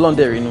 Ọlọ́run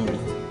dẹ̀ rí inú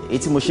mi èyí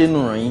tí mo ṣe nù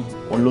ràn yín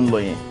òun ló ń lọ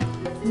yẹn.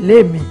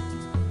 lémi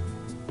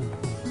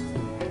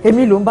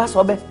èmi ló ń bá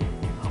sọ bẹ́ẹ̀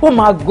ó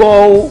máa gọ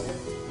o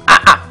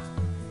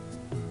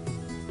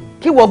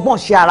kí wọ́n gbọ́n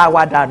ṣe ara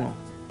wa dànù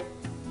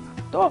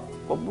tó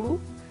kò burú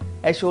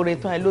ẹ ṣoore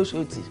tán ẹ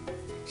lóṣòtì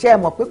ṣé ẹ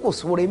mọ̀ pé kò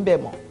sóore ń bẹ̀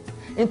mọ́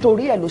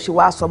nítorí ẹ ló ṣe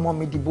wá sọmọ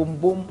mi di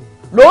bóńbóń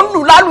ló ń lù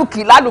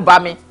lálùkì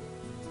lálùbami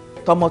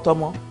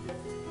tọmọtọmọ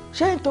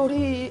ṣé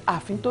nítorí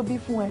ààfin tó bí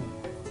fún ẹ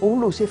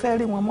òun ló ṣe fẹ́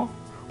rí wọn mọ́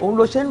òun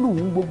ló ṣe ń lù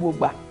wọ́n gbogbo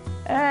gbà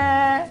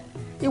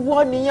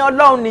ìwọ nìyẹn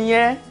ọlọ́run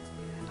nìyẹn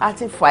a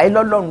ti fà á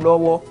lọ́lọ́run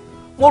lọ́wọ́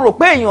mo rò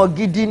pé èèyàn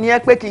gidi ni ẹ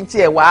pé kí n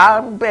tiẹ̀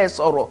wá bẹ́ẹ̀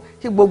sọ̀rọ̀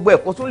kí gbogbo ẹ̀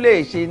kó tún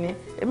lè ṣe ni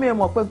èmi ò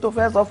mọ̀ pé tó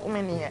fẹ́ sọ fún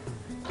mi nìyẹn.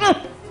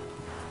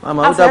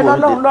 Mama, ó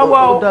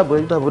dàbọ̀.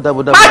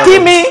 Má kí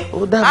mi.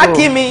 Má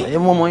kí mi. Ẹ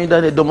mọ ọmọ yín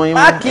dáadé dọmọ yín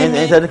mú. Má kí mi.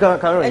 Ẹ̀yin tẹ́ni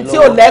kárọ̀ yín lọ́wọ́. Tí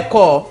ò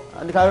lẹ́kọ̀ọ́.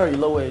 Ẹni kárọ̀ yín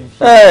lọ́wọ́ ẹ̀.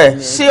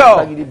 Sí ọ.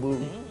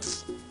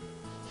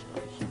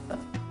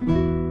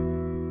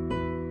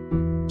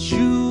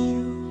 You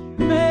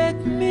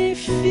make me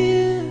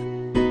feel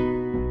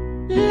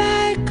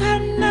like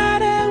I'm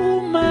not a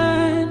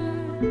woman.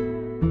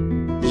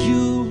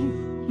 You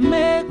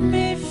make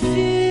me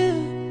feel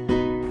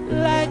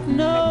like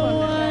no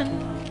one,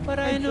 but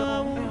I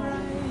know.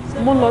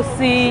 Mo lọ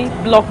sí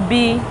block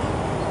B,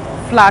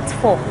 flat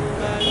 4.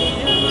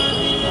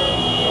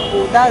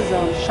 Oh, that's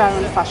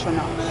Sharon Fashion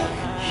House.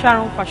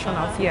 Sharon Fashion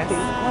House, yes. Okay.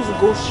 Once you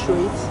go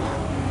straight,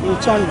 you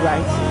turn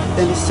right,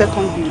 then the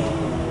second building.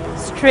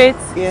 Straight,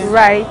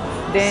 right,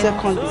 then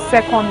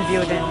second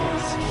building.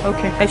 Yes.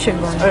 Okay, I should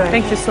go. Right.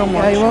 Thank you so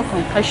much. Yeah, you're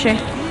welcome. I should.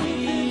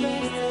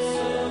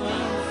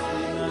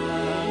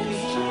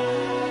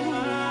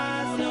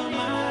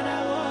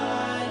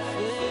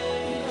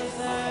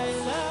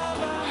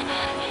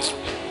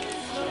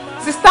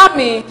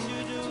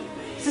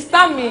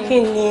 Sister mi. Kí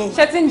ni?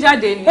 Ṣé tí ń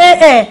jáde ni?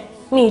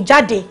 Mi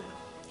jáde.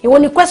 Ìwọ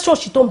ni question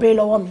ṣì tó ń béèrè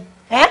lọ́wọ́ mi.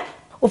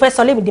 O fẹ́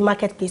sọ lémi di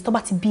marketplace tó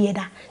bá ti bí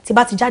ẹ̀dá tí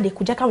bá ti jáde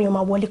kò jẹ́ káwọn èèyàn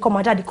máa wọlé kó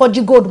máa jáde kó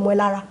jí gold mọ́ ẹ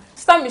lára.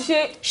 Sister mi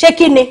ṣé. Ṣé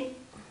kí ni?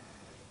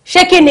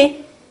 Ṣé kí ni?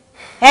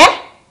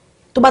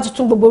 Tó bá ti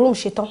tún gbogbo room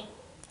ṣe tán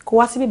kó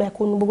wá sí bíbá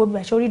kó nu gbogbo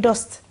bíbá ṣe orí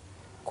dust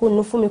kó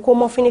nu fún mi kó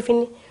mọ́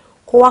fínífíní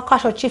kó wá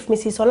káṣọ chief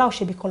Mrs. Ọlá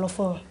òṣèbí kan lọ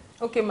fún wọn.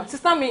 Okay ma,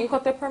 sister mi nǹkan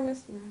tẹ́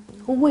promise mi.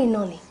 Owó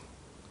iná ni.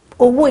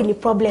 Owó ìní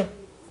problem.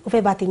 Ó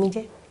fẹ́ bà tèmi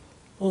jẹ́.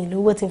 Ìyìn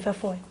lówó tí ń fẹ́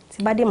fún ẹ.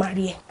 Tí bá dé máa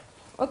rí ẹ.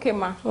 Okay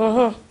ma.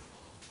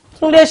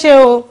 Túndé ṣe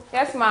o.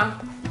 Yes ma.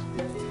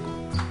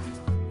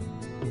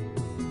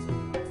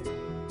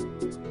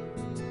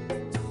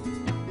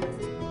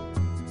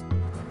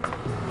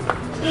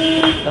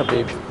 Oh,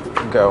 babe,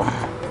 go.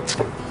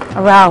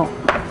 Wow.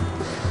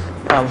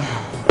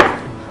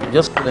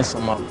 Just putting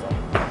some up.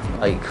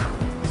 Like,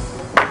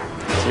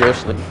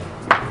 seriously.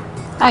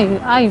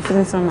 How you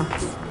feeling, Sama? I'm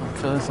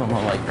feeling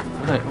somehow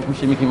like, we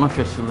should make it my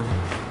first feeling.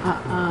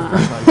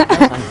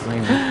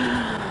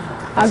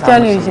 I'm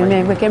telling you,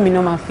 Jimmy, we can't be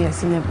no mafia,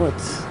 but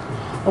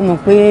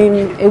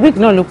a week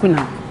no look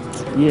now.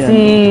 Yeah.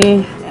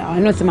 See, I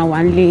know it's my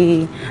one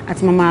lay,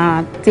 at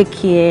mama take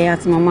care,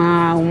 at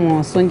mama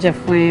sonja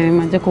friend,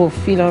 my Jacko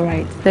feel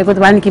alright. They got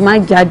one key my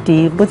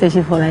daddy, but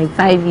she for like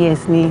 5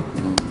 years ni.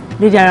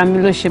 Lady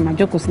Aramilo she my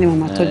Jacko cinema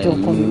my tojo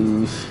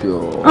come.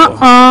 Sure.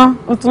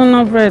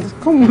 Otono bread.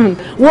 Come on.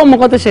 What more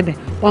got to share?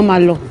 One my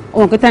law.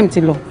 Oh, good time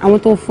to law. I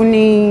want to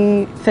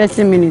funny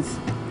 30 minutes.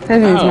 30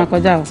 minutes, my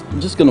koja. I'm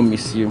just gonna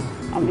miss you.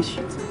 I miss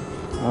you.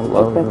 I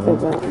love you.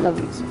 Love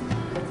you too.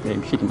 Yeah,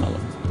 I'm shaking my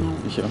love.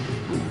 You sure?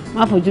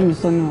 Ma fojú mi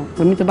sọ́nà.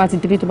 For me to bat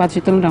it, to bat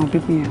it, turn down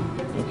people here.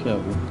 Okay,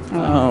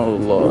 oh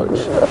Lord.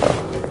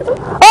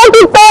 Oh,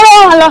 big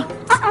hello.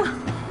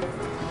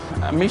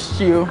 I missed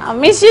you. I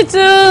miss you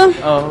too.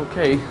 Oh,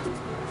 okay.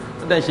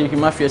 Then she can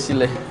mafia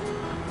sile.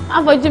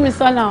 Ma fojú mi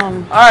sọ́nà.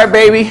 All right,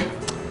 baby.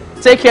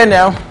 Take care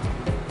now.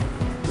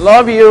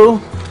 Love you.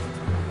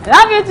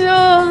 Love you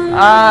too.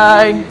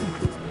 Bye.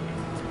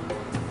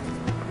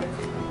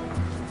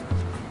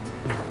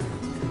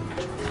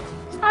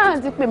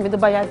 Ti pè mí tó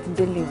bá yá ti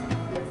délé o.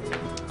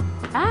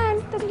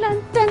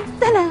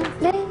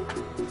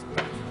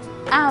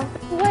 I'm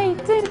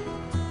waiting.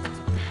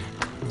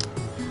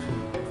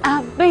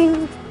 I've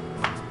been.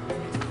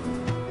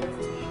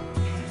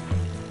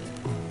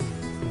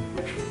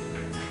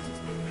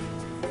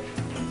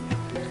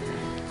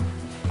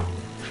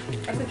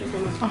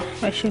 Oh,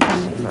 I should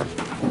come.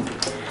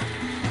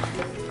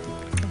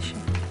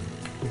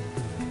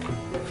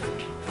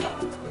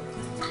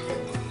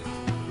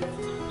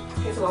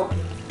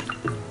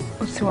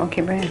 It's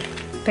okay, Brian.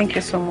 Thank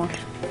you so much.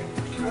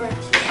 All right.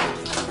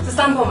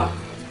 Sister Mboma.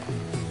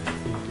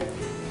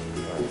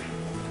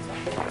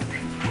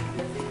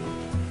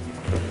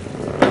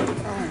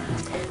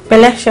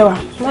 Pẹ̀lẹ́ ṣẹwà,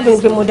 má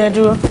bínú pé mo dẹ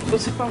dúró.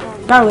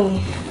 Báwo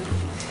ni?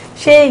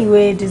 Ṣé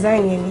ìwé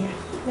design yẹn ni?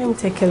 Let me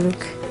take a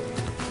look.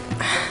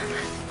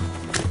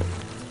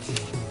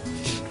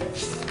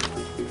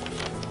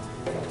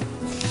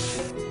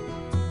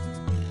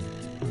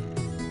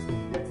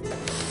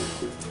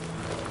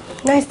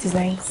 Nice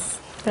designs.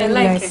 Very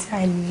nice.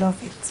 I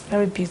love it.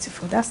 Very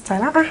beautiful. That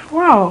style.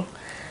 Wow.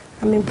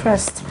 I'm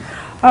impressed.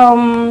 Oh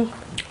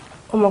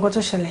my God,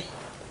 ṣẹlẹ̀.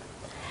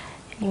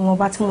 Ìwọ̀n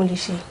bá tí mo lè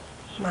ṣe,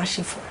 máa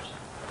ṣe fún.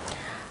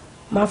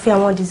 Máa fi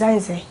àwọn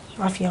designs ẹ̀,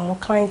 máa fi àwọn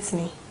clients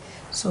mi.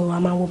 So a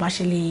máa wo bá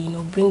ṣe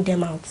lè, bring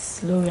them out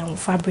lórí àwọn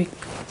fabric.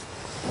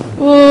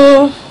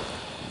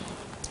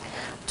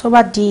 Tó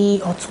bá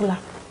di ọ̀túnla.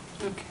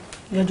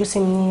 Yọjú sí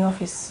mi ní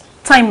office.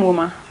 Time,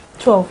 woman.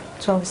 12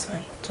 is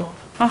fine. 12.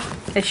 Ah,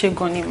 ẹ ṣé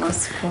gan ni, ma.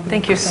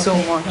 Thank you so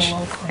much.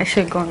 Ẹ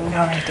ṣé gan ni.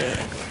 All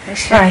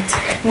right.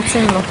 Mo ti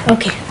ń lọ.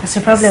 Okay, that's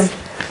a problem.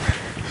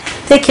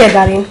 Take care,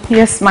 darling.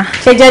 Yes, ma.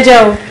 Ṣe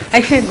jẹ́jẹ́ o. Ẹ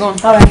ṣé gan.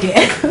 All right, dear.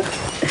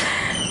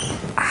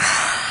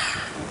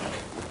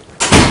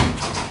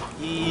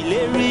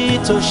 Ìlérí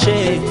tó ṣe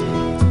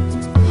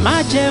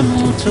májẹ̀mú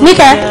tó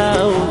Níkẹ́. dá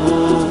owó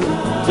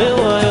pé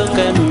wọ́n yóò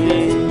kẹ́mi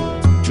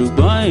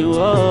ṣùgbọ́n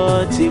ìwọ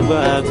ti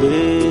gbàgbé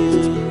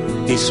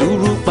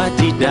ìṣúrù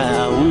pàtìdà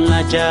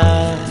ńlájà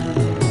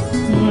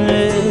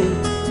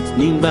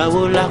nígbà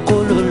wo la kó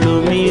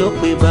lómi ó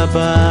pe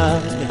bàbá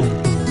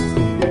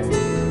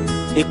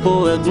epo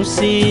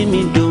ẹ̀gúsí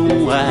mi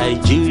dohun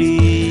àìjírí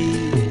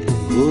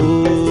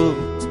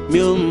mi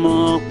ò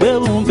mọ̀ pé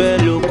òun bẹ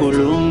lóko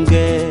ló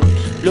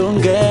ń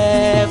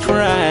gẹ́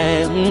fúnra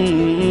ẹ̀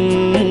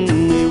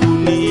ewu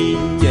ni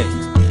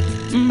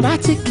bá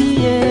ti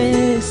kíyè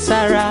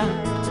sára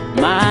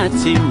máa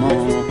ti mọ̀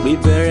pé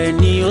bẹ̀rẹ̀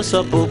ni ó sọ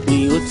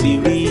bópin ó ti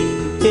rí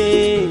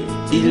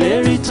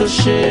ìlérí tó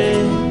ṣe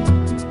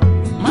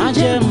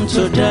májẹ̀mú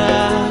tó dá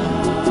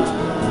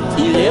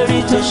ìlérí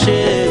tó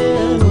ṣe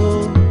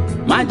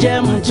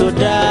májẹ̀mú tó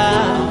dá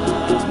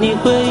ní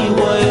pé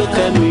ìwọ yóò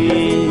kẹ́mi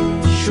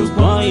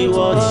ṣùgbọ́n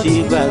ìwọ ti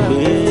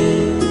gbàgbé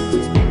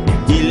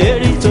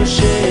ìlérí tó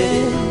ṣe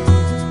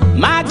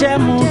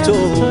májẹ̀mú tó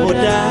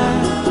dá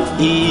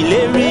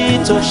ìlérí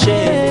tó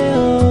ṣe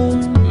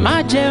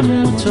májẹ̀mú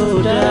tó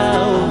dá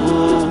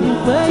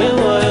pé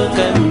ìwọ yóò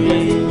kẹ́mi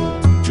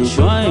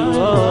ṣùgbọ́n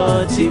ìwọ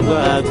ti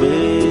gbàgbé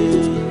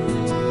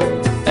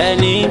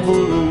ẹni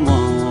burú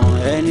mọ́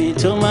ẹni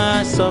tó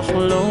máa sọ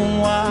fún ló ń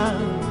wá.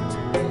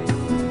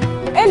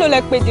 Èló lẹ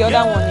pè the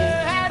other one yẹn?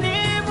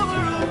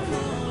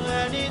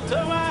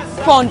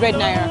 400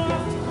 naira.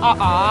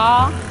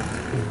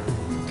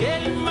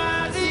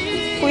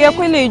 Kò yẹ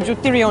kó lè ju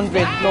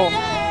 300 lọ.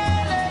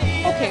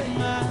 Okay,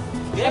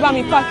 ẹ bá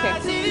mi pack ẹ.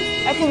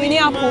 Ẹ fún mi ní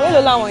àpò,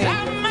 èló làwọn yẹn?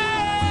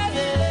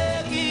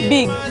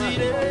 Big.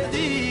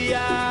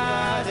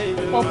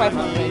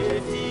 400-500.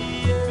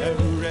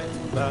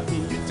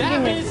 Give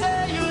me.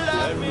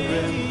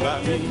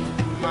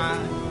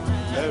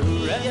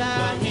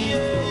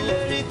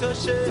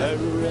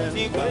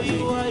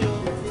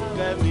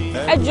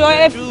 Ẹ jọ̀ọ́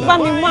ẹ bá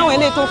mi mú àwọn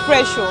eléyìí tó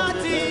fresh o.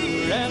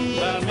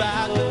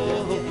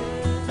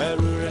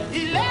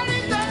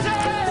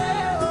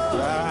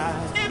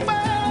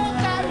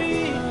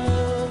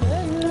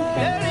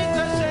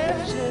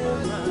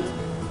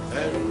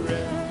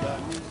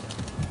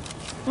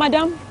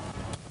 Madam.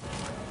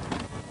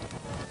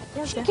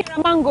 Kí ra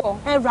mango?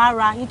 Ẹ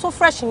rárá, yìí tó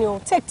fresh ni o.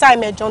 Take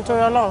time ẹ jọ̀ọ́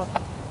nítorí Ọlọ́run.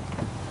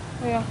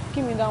 Yeah,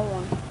 give me that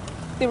one.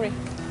 3.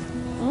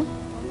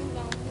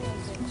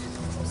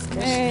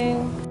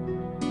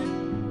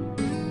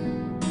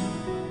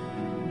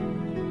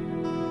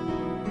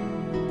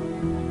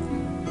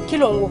 Kí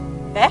ló ń wò?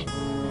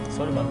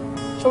 Sorry, ma'am.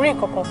 Sórí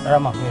nǹkan kan. Rárá,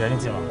 ma'am. Mi ò rẹ̀ ní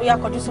tiẹ̀, ma'am. Ó yá,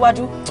 kọjú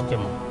síwájú. Okay,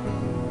 ma'am.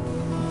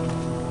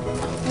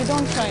 You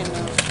don't try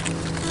now.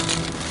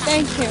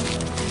 Thank you.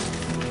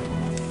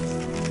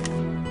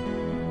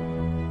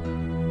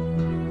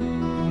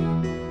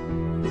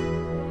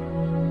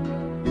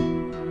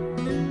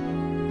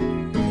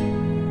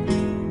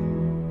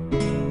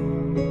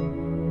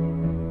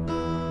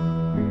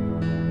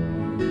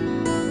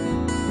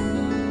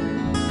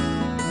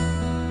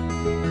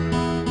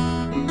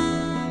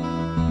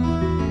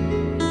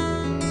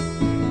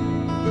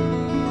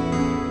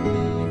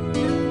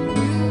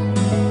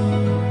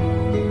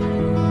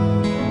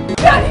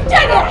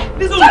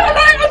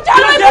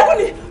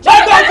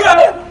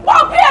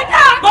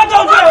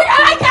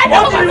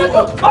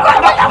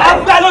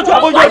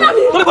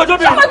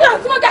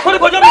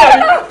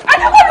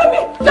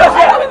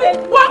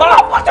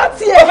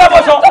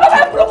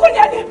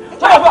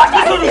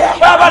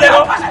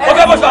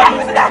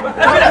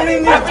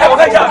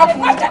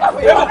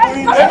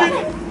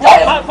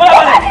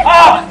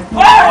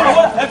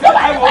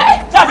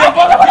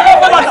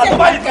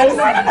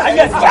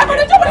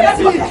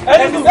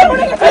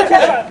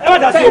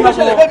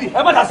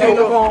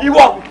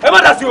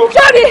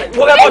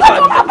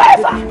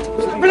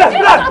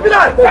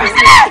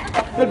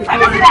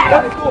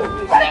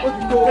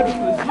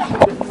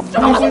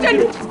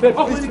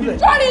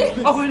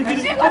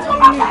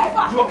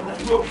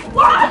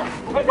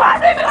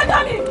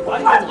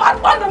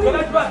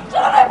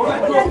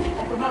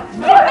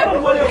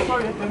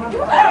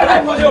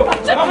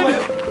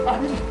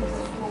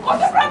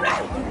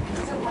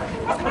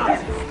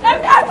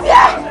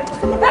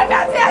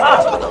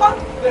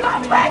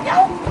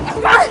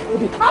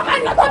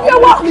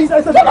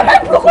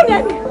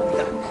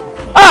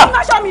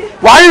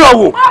 Wàá rí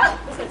ọ̀wọ̀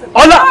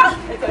ọ̀la.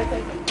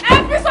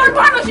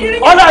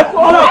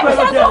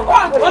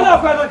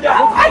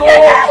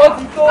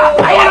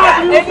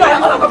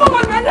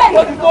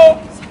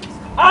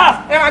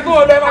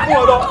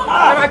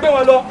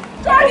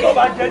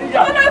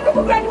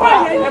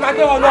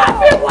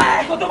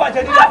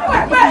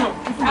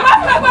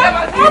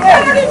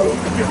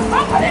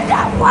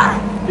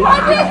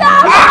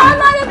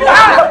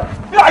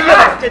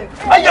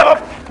 Ayé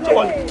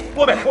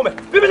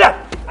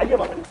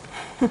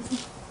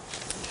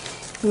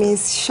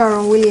Miss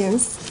Sharon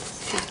Williams.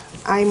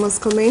 I must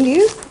commend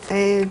you.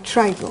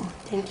 Try go.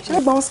 Thank you.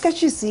 About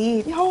sketches,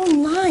 see, they're all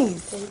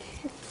nice.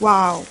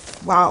 Wow,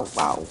 wow,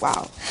 wow,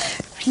 wow.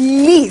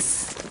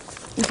 Please,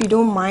 if you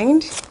don't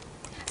mind,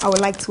 I would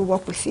like to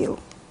work with you.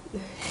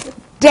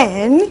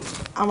 Then,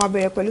 I'm a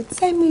better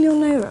 10 million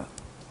naira.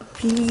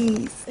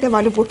 Please,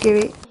 never look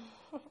okay.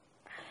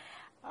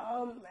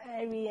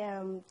 Every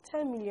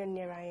 10 million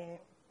naira.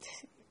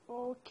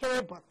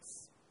 Okay, but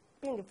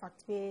being the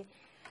fact we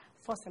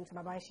first time to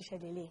buy shisha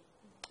daily,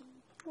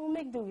 we'll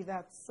make do with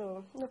that.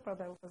 So no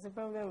problem. What's the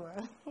problem?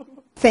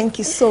 Thank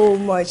you so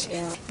much.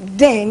 Yeah.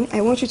 Then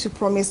I want you to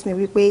promise me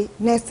we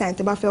next time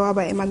to buy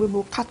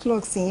a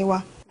catalog seeing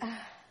what.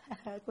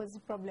 What's the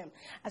problem?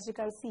 As you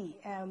can see,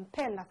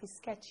 pen like is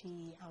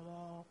sketchy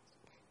and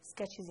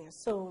sketches in.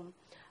 So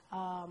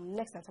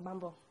next time to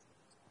bambo.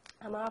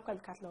 I'm a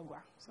catalog.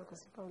 So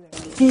what's the problem?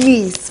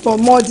 Please, for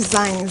more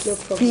designs. No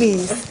problem.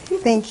 Please.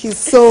 Thank you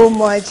so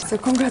much. So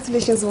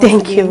congratulations once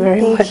Thank again. you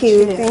very much.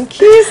 Thank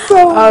you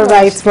so much. All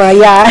right, Ma.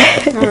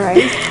 Yeah. All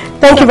right.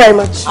 Thank you very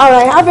much. All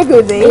right. Have a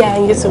good day. Yeah,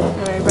 and you too. All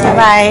right,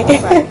 bye.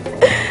 Bye.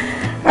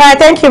 All right.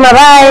 Thank you, Ma.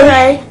 Bye. All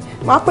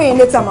right. Ma, put in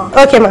later, Ma.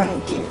 Okay, Ma.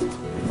 Thank you.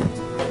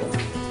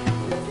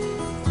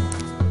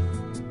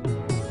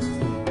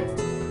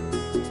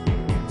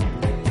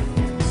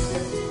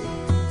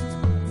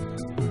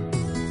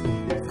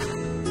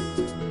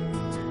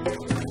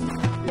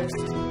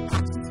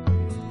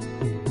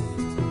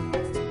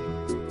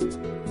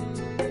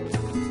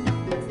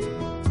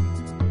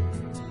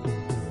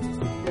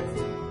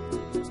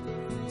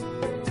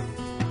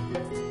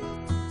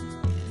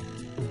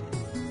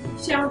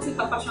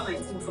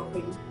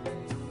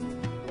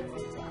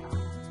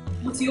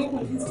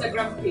 Open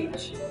Instagram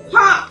page.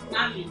 Ha!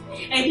 Nami,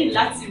 any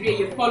láti rí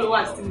your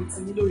followers tí mo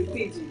ti ní lórí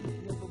page.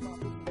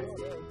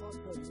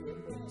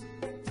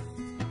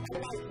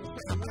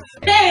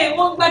 Hey,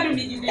 wọ́n gbádùn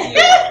mi gidi ni.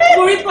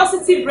 Mo rí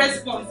positive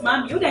response,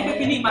 mami. Ó dẹ̀ pé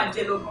kí ni máa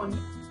jẹ lọ́gán ni.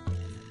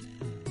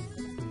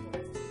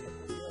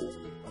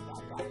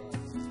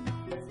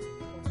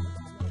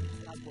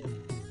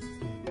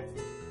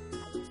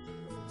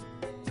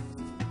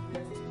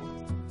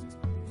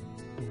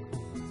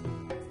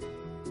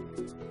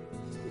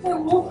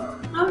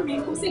 Mami,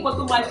 kò sí nǹkan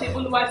tó máa ṣe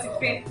bólúwa ti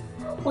fẹ́.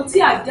 Kò tí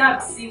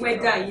adapt sí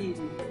weather yìí.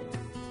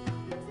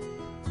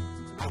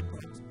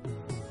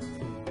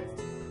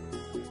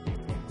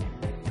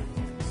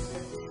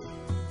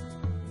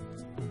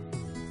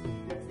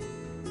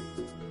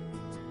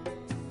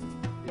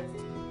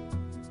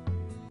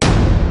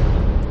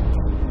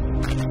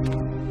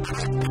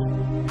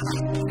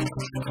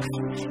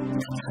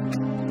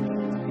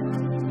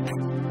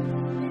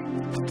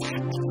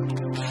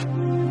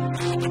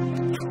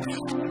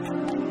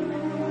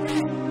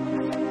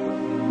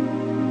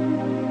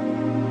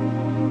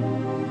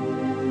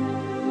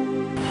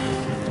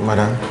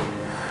 Madam,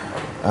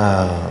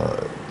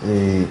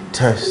 the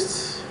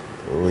test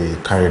we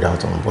carried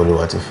out on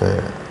Boluwatife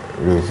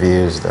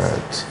reveals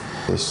that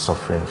he's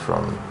suffering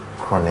from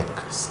chronic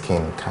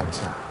skin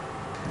cancer.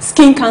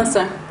 Skin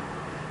cancer?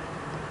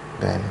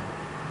 Then?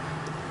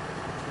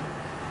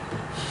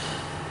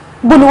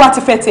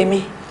 Boluwatife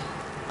tèmi.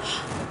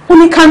 Ó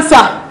ní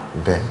cancer.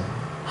 Then?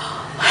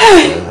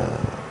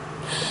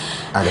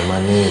 Adema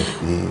need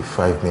the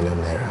 5 million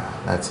naira.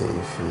 That's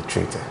if he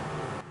treated.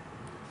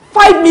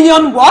 5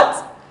 million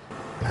what?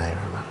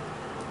 Naira, ma.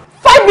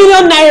 5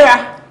 million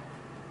naira?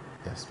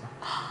 Yes, ma.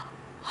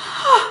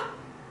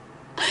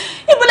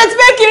 Ibo let's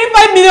make it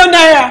 5 million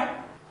naira.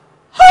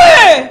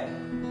 Hey!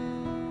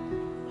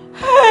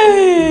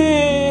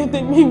 Hey!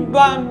 Tèmi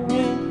bá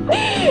mi.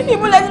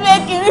 Ibo let's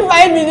make it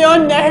 5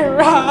 million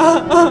naira.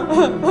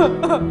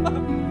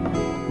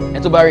 Ẹ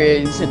tó bá rí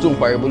ẹ ṣe tó ń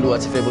pariwo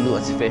Boluwatife.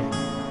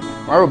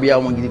 Wọ́n rò bí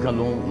àwọn gidi kan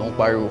ló ń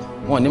pariwo.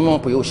 Wọ́n ní mọ̀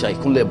pé ó ṣe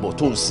ìkúnlẹ̀ bọ̀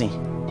tó ń sìn.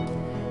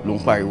 Ló ń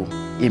pariwo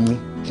èmi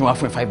kí wọ́n á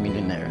fún ẹ 5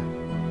 million naira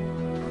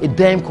a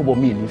dime kọ́bọ̀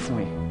mi ní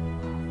fún ẹ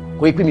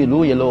kò yẹ pé mi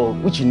lówó yẹ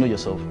lọ́wọ́ which you know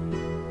yourself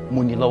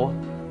mo ní lọ́wọ́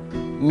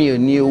mi ò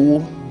ní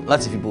owó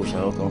láti fi bo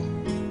òṣàrò kan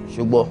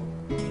ṣùgbọ́n.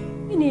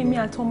 Kí ni èmi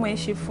àtọmọ ẹ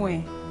ṣe fún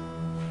ẹ?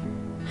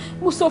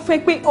 Mo sọ fún ẹ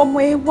pé ọmọ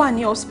ẹ wà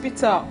ní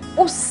hospital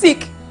ó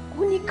sick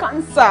ó ní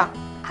cancer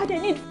I dey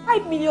need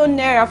 5 million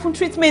naira fún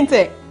treatment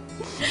ẹ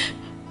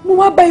mo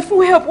wá bá ẹ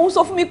fún help ó ń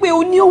sọ fún mi pé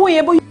o ní owó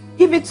yẹn but you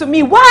give it to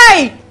me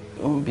why?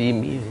 Don't be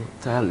me,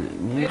 Tali.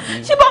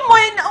 She bought more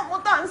in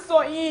what I'm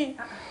saying.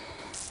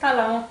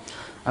 Hello.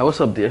 Hi,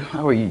 what's up there?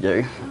 How are you,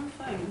 Jerry? I'm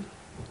fine.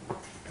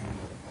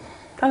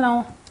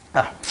 Hello.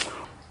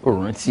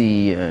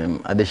 Rántí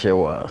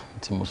Adéṣẹ́wà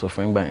tí mo sọ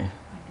fún ìgbà yẹn.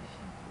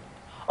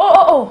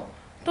 Oh.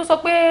 Tó sọ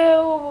pé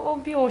ó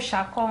bí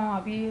òòṣà kan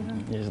àbí.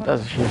 Yes,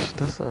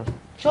 that's her.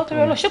 Ṣé ó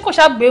torí ṣé kò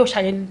ṣá gbé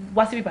òòṣà yẹn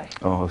wá síbí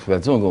báyìí? Oh, ìfẹ́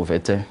tí òun kò fẹ́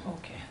tẹ́.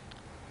 Okay.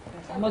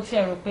 Mo ti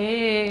rò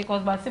pé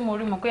kọsba tí mo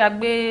rí mọ̀ pé a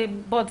gbé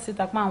board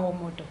síta pé àwọn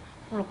ọmọ ọ̀dọ̀.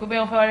 Mo rò pé bẹ́ẹ̀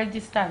wọ́n fẹ́ wá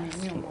register mi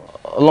ò mọ̀.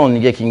 Ọlọ́run ní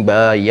jẹ́ kí n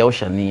gba ìyá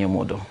òòṣà ní ọmọ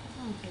ọ̀dọ̀.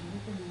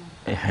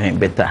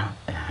 Better.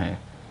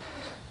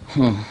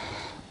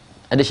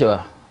 Adéṣẹ́wà,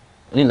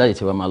 o ní láti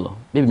tẹ̀wá máa lọ.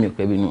 Baby mi ò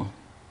pẹ́ bínú.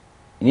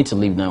 You need to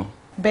leave now.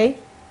 Babe,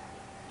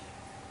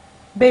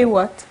 Baby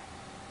what?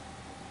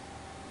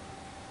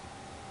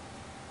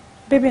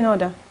 Baby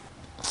Noda.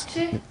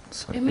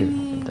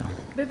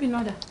 Baby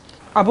Noda.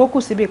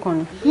 Aboku sibe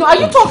kan. No, are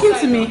you talking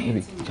to me?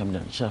 Baby, calm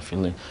down. You're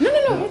feeling. No,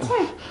 it's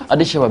fine.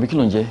 Adeshewa,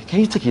 can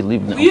you take a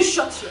leave now? Will you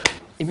shut your...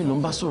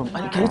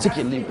 Can you take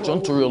a leave?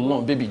 John Tori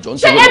alone, baby. John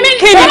Tori.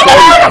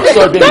 I'm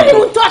sorry, baby. Don't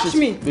even touch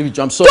me. Baby,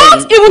 I'm sorry.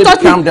 Don't even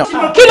touch me. Calm down.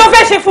 Kí ló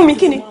fẹ́ ṣe fún mi,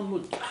 kíni?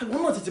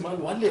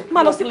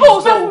 Má lọ sí.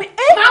 Ó sọ fún mi.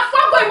 Máa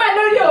fọ́gbọ́ ìmọ̀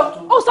lórí o.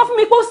 Ó sọ fún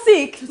mi pé ó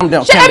sick. Calm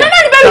down. Ṣé ẹ̀mí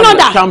náà ni Baby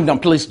Noda? Calm down,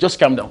 please. Just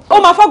calm down.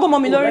 Ó máa fọ́gbọ́ mọ́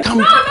mi lórí. No,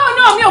 mi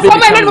ò fọ́gbọ́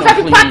ìmọ̀ lórí mo fẹ́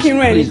fi páàkì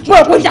irun ẹ̀ ni. Mo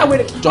rò pé ó yà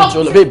wèrè. John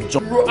Tori, baby,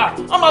 John.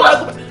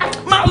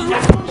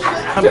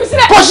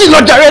 Kọ́sì lọ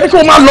jàre ẹni kí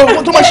wọ́n máa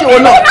lọ tó máa ṣe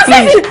wọn náà.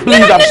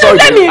 Please,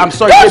 I'm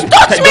sorry. Don't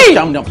touch me. Just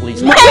calm down,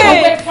 please.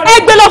 Ẹ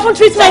gbé lọ fún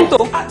treatment o.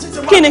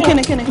 Kíni.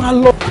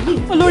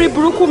 Olórí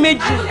burúkú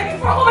méjì.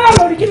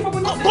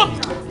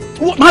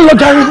 Má lọ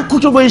jàre kó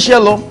tó bọ́ iṣẹ́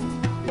lọ.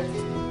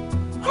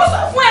 Mo sọ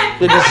fún ẹ.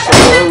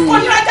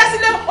 Oníra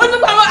jásílẹ̀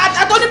onígbàwọ̀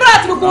àtọ́níbàrà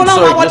àti gbogbo wọn náà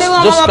wà wọlé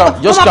wọn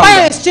máa bá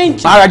yẹn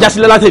exchange. Máa ra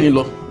jásílẹ̀ láti èmi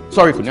lọ.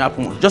 Sorry, kò ní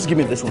happen. Just give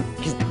me this one.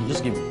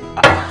 Just give me.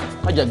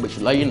 Má jà gbèsè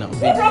láyé náà.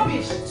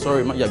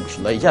 Sorry, má jà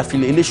gbèsè láyé. Yá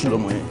àfilẹ̀ eléṣù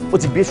lọ́mọ yẹn. Ó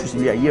ti bí èṣù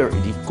sílé ayé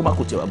already. Kó má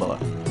kò tẹ̀ wá bá wa.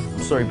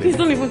 I'm sorry, baby. Please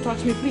don't even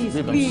touch me, please.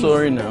 Babe, I'm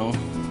sorry now.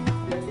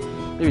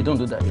 Baby, don't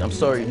do that. I'm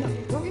sorry.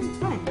 It's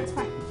fine.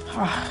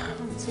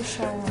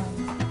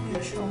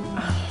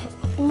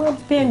 Má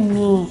bẹ̀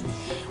mí.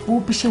 Wo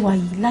bí ṣe wà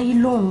yìí láyé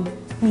lọ́run.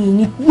 Mi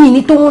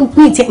ní tó wọ́n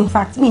ní tẹ̀ in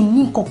fact mi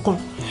ní kankan.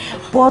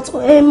 But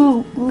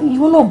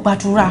ìwọ náà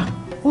gbàdúrà.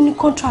 Ó ní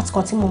contract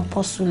kan tí mo ń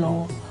bọ́ sí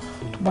lọ́wọ́.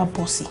 Tó bá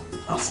bọ́ sí,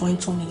 máa fún ẹ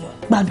 2 million.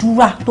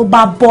 Gbàdúrà tó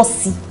bá bọ́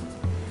sí.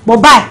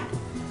 Bọ́ báyìí,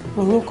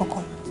 mi ní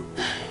kankan.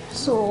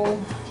 So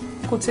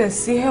kò tiẹ̀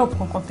sí help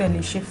kankan tẹ́ lè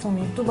ṣe fún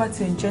mi tó bá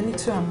tiẹ̀ jẹ́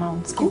little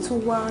amount kí tó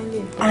wá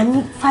lè. A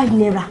ní 5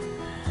 naira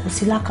kò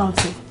sí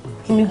lákàntì.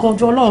 Èmi gan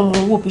ọjọ́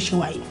Ọlọ́run mo wò bí ṣe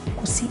wà yìí.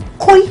 Kò sí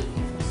kóí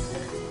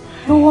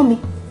lọ́wọ́ mi.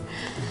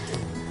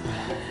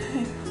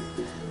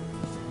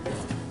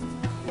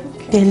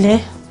 Pẹ̀lẹ́,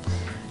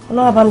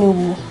 Ọlọ́run bá mi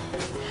wò.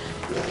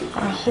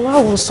 Wá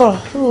wò sàn.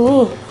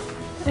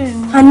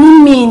 A ní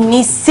mi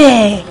ní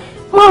sẹ́.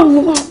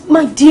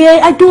 My dear,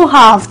 I don't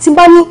have. Tí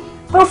bá ní,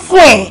 má fún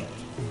ẹ.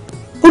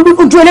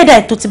 Ojú ẹlẹ́dàá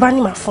ètò tí bá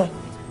ní máa fún ẹ.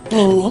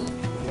 Mi ní.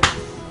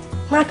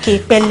 Má kè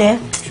pẹ̀lẹ́.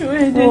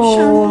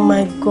 Oh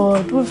my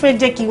God. Ó fẹ́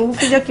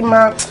jẹ́ kí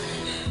máa.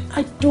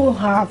 I don't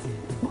have.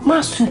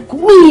 Má sunkún.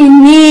 Mi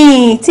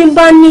ní. Tí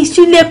bá ní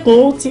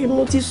sílẹ̀kùn tí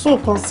mo ti sùn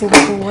kan sí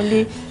gbogbo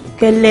wọlé.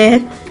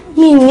 Pẹ̀lẹ́.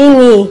 Mi ní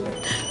ni.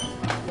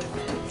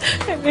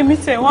 Èmi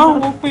tẹ̀ wá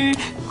wò pé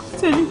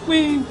tẹ̀lé pé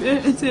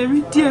ẹ̀tẹ̀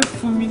rí díẹ̀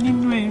fún mi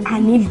nínú ẹ̀.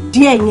 Àní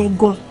díẹ̀ yẹn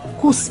gan.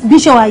 Kò bí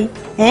ṣe wà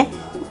yìí.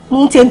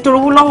 Mo ti ń tọrọ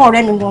owó lọ́wọ́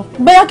ọ̀rẹ́ mi gan.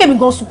 Bẹ́ẹ̀ kẹ́mi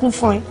gan sunkún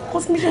fún ẹ. Kò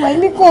sí bí ṣe wà yìí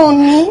mi kàn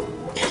ní.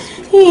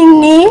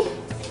 Ìní.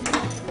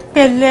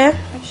 Pẹ̀lẹ́.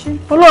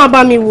 Ọlọ́run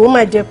bá mi wò ó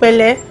máa jẹ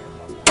pẹ̀lẹ́.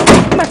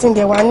 Nígbà tí ń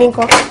dẹ̀ wá ní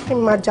nǹkan kí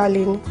n máa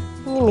jalè ni.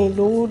 Ní mi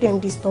lówó dem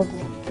disturb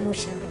mi. Kí ló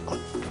ṣẹlẹ̀ gan?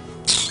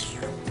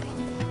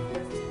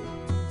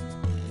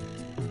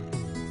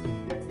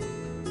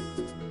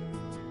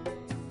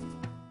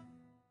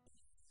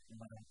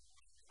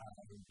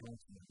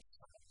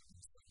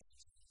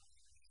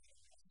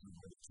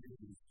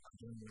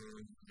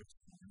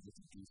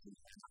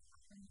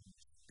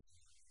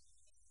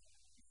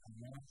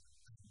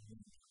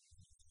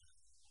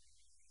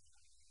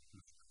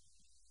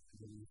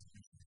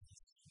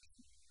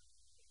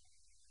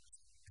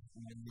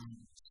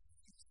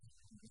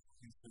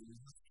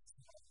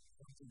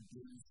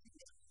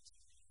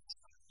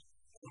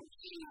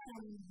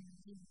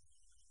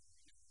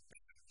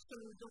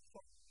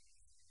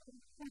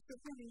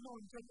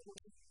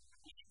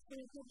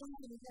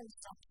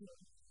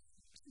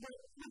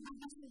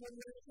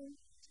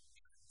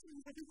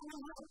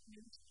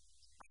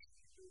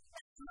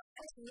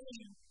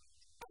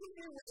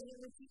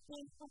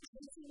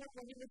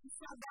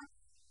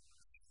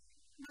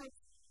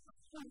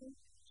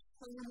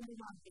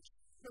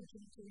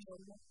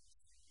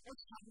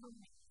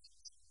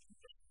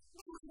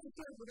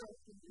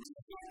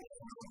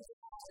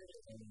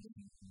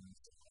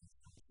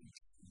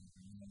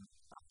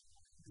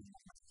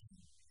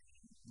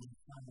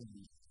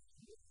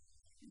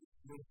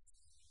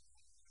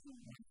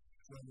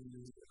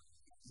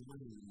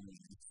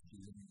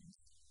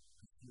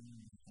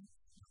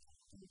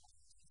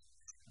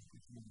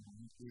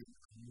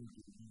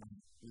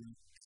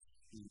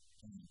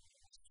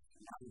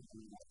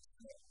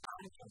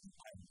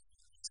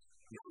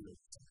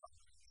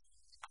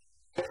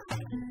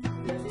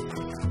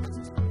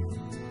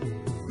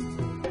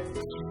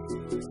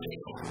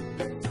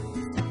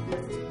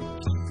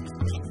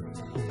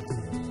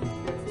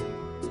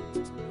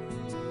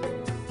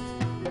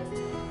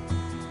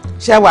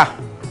 Ṣẹ́wà,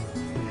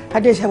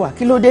 Adéṣẹ́wà,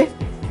 kí ló dé?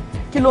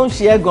 Kí ló ń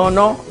ṣe ẹ́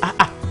gan-an?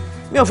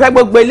 Mi ò fẹ́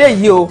gbogbo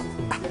eléyìí o.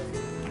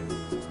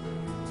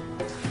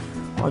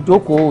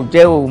 Ọ̀jókòó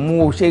jẹ́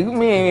òmu ò ṣe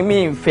mí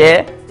ń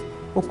fẹ́.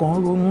 Ó kàn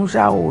ń ronú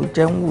ṣá ò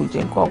jẹun ò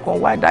jẹ nǹkan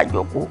wá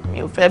dájókòó.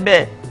 Mi ò fẹ́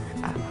bẹ́ẹ̀.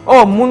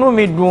 Ó múnú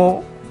mi dùn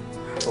o.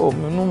 Ó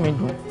múnú mi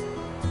dùn.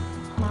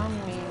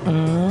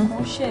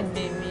 Ó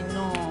ṣẹ̀bi mi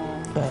náà.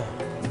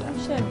 Ó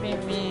ṣẹ̀bi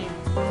mi.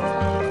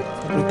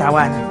 Ibi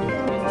táwa ni.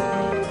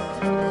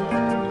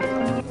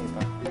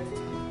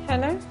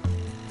 Hello?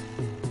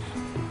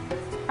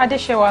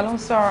 Adéṣẹwà ló ń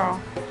sọ̀rọ̀.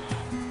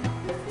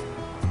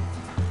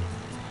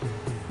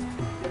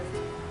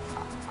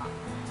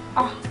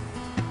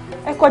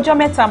 Ẹ kọjọ́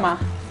mẹ́ta mà.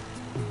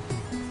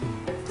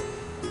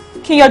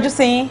 Kí n yọjú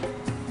sí yín.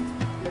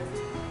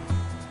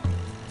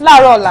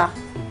 Láàárọ̀ ọ̀la.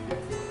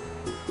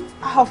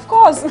 Of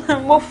course,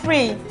 mo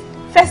free.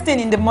 First thing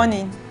in the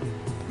morning.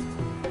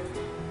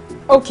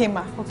 Okay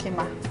ma, okay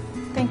ma.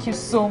 Thank you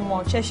so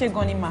much. Ẹ ṣé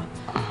gan ni ma.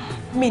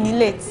 Mi ní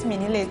late.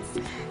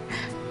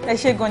 Ẹ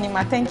ṣé gan ni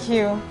ma, thank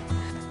you.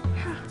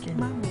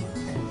 Mami,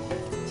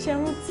 ṣé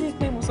rántí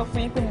pé mo sọ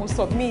fún yín pé mo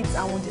submit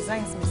àwọn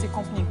designs mi sí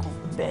company kan?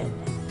 Bẹ́ẹ̀ni.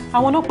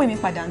 Àwọn náà pè mí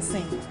padà ń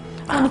sìn.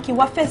 Wọ́n ní kí n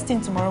wá first thing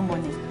tomorrow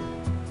morning.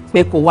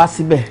 Pé kò wá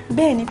síbẹ̀.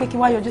 Bẹ́ẹ̀ ni pé kí n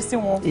wá yọjú sí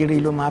wọn. Ire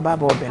ló máa bá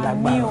bọ̀ ọbẹ̀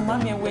lágbára. Àmì ò má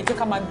mi ẹ̀wọ̀ ẹ jẹ́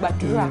ká máa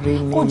gbàdúrà.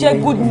 Kó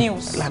jẹ́ good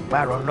news.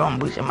 Lágbára Ọlọ́run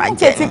bó ṣe máa jẹ́. Ó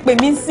jẹ́ ti pè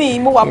mí sí i,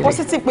 mo wà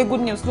positive pé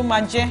good news ló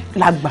máa jẹ́.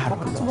 Lágbára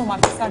Ọkàn túbọ̀ máa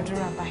fi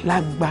ṣàdúrà báyìí.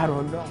 Lágbára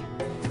Ọlọ́run.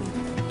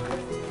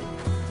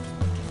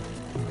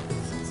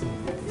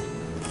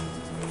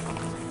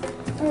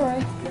 All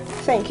right.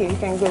 Thank you. You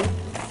can go.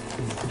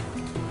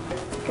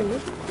 Can you?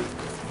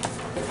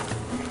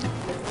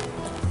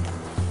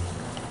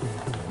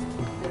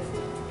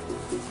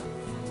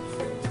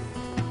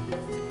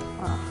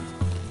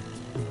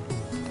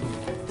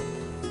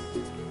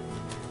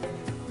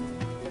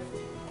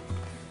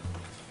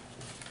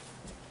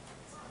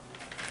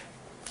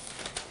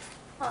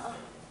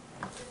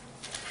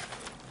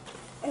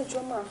 Ẹ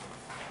jọ̀ọ́ mà,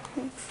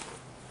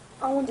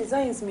 àwọn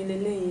designs mi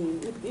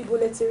lélẹ́yìn, ibo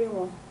lẹ ti rí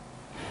wọn?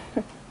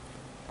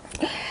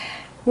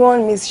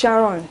 One Miss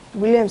Sharon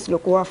Williams ló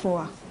kó wá fún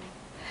wa.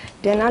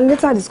 Then I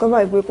later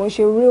discovered pé kò ń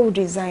ṣe real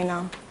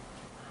designer.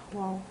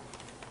 Wow.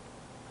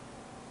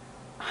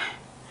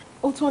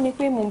 Ó tọ́ ni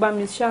pé mo bá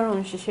Miss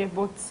Sharon ṣiṣẹ́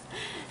but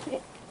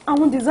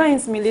àwọn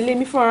designs mi lélẹ́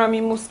mi fúnra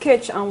mi mo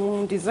sketch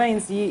àwọn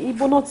designs yìí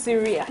ibo náà ti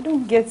rí I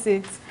don't get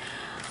it.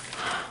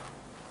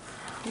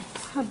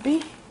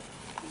 Àbí?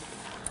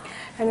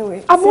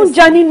 Anyway.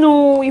 Abújá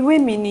nínú ìwé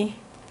mi ni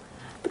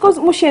because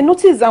mo ṣe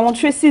notice àwọn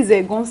traces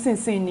ẹ̀ gan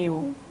sínsìn ni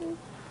o.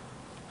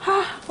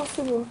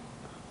 Possible.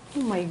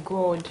 Oh my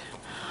God.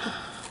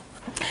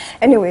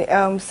 Anyway,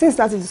 since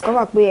that is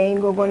discovered pé ẹ̀yin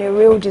gangan ni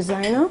real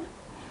designer,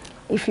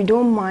 if you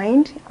don't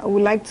mind, I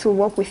would like to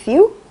work with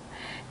you.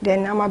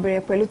 Then I'm going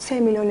to pẹ̀lú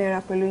 10 million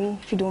naira pẹ̀lú yín,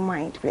 if you don't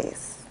mind,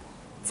 please.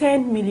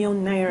 10 million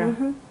naira.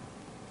 Mm-hmm.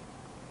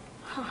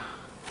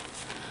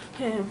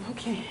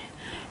 Okay.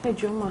 Ẹ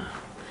jọ̀ọ́ mà,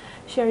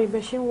 Sherry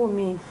bẹ́ ṣe ń wò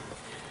mí,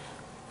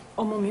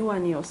 ọmọ mi wà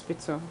ní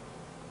hospital.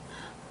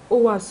 Ó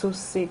wà so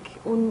sick,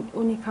 ó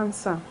ní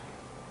cancer.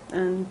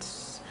 And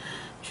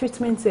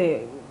treatment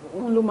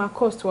ló máa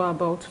cost wa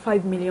about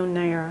 5 million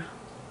naira.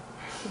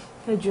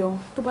 Ẹ jọ̀ọ́,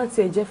 tó bá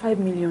tiẹ̀ jẹ́ 5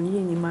 million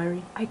yìí ni màá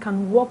rí. I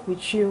can work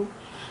with you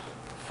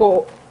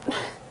for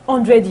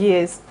 100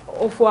 years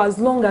or for as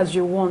long as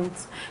you want.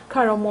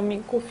 Kára ọmọ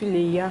mi kó fi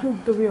lè yá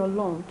torí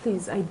Ọlọ́run,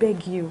 please, I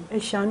beg you, ẹ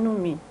ṣàánú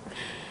mi.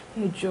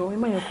 Ẹ jọ̀ọ́, ẹ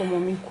má yẹ kó ọmọ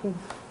mi kú.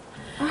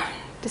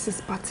 This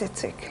is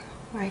pathetic.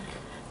 Like,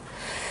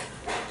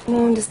 I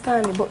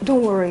understand, but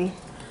don't worry.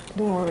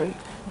 Don't worry,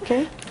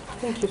 okay?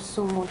 Thank you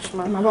so much,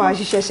 ma. Màá bá wa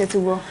ṣiṣẹ́ ṣe ti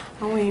wọ.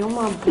 Àwọn èèyàn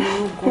máa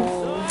burú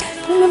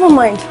gan-an. Never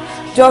mind.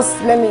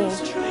 Just let me.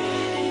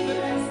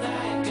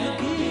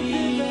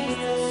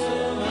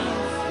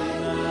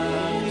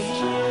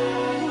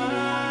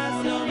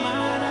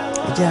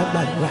 Ẹ jẹ́ á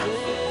gbàdúrà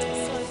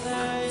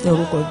ní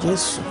orúkọ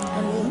Jésù,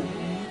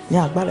 ní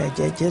agbára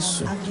ẹ̀jẹ̀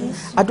Jésù.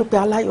 Adúpẹ́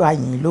aláyọ̀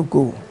àyìn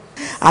lógo.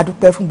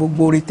 Adúpẹ́ fún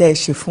gbogbo oore tẹ́ ẹ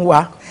ṣe fún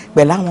wa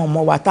pẹ̀lú àwọn ọmọ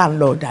wa tá à ń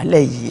lọ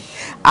ọ̀dálẹ̀ yìí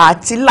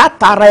àti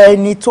látara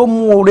ẹni tó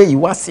mú oore yìí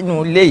wá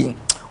sínú ilé yìí.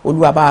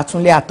 Olúwa bá wa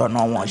túnlé àtọ̀nà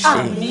wọn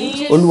ṣe.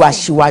 Olúwa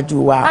ṣíwájú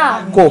wa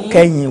kó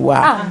kẹ́yìn wa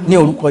ní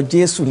orúkọ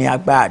Jésù ní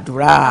àgbà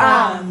àdúrà.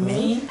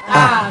 Àmín,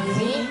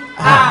 àmín,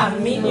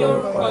 àmín ní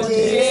orúkọ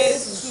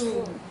Jésù.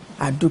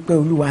 Adúpẹ́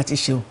Olúwa ti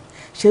ṣeun.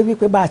 Ṣé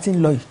wípé bá a ti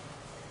ń lọ yìí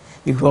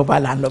ìlú ọba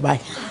là ń lọ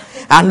báyìí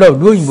à ń lọ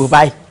ìlú òyìnbó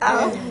báyìí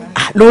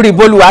lórí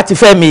bólúwa ti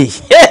fẹ́ mi.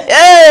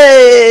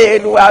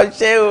 Olúwa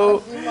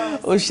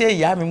o ṣé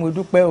ìyá mi mo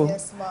dúpẹ́ o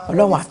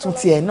Ọlọ́run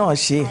àtúntì ẹ̀ náà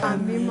ṣe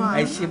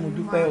ẹ ṣé mo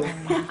dúpẹ́ o.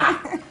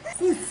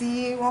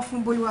 Tí wọ́n fún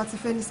Bólúwa ti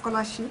fẹ́ ní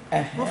scholarship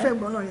wọ́n fẹ́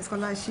gbọ́n náà ní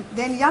scholarship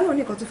then ìyá náà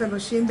nìkan tó fẹ́ lọ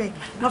ṣe ń bẹ̀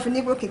wọ́n fi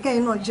ní pé kẹ̀kẹ́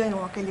náà jẹ́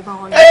ìwọ̀n kẹ́lẹ́ bá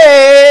wọn lọ.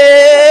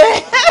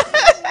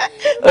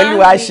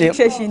 Olúwa ṣe.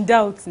 Ṣé ṣì ń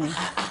doubt ni?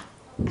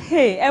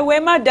 Ẹ̀wẹ̀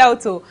má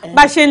doubt o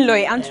bá ṣe ń lọ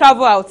yìí and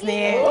travel out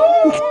nìyẹn.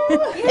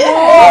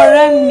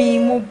 Ọ̀rẹ́ mi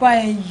mo bá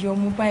ẹ yọ̀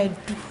mo bá ẹ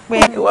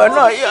dúpẹ́. Ìwọ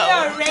náà yọ̀.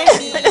 Ọ̀rẹ́ mi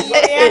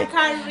ẹ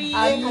kárí.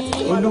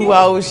 Olúwa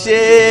ò ṣe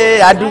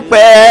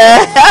àdúpẹ́.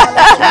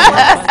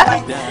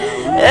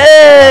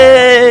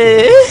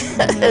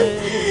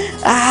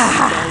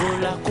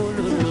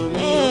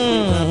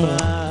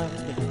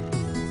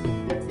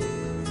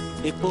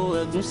 Epo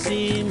ẹ̀gúsí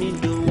mi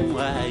dùn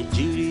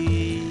àìjírí.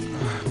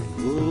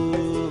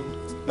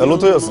 Hello,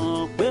 Toyosi.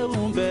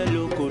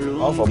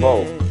 How for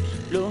bow?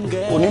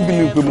 o ní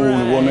bílí pé mo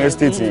rìn wọnú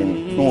estate yẹn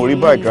ni mo rí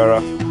báyìí rárá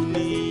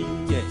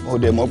o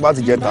dẹ̀ mọ́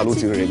pàtì jẹ́ta ló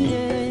ti rẹ̀ mí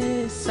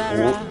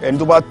wo ẹni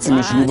tó bá tì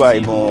mí ṣubú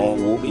báyìí gan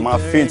wo máa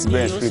faint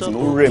bẹ́ẹ̀ straight ló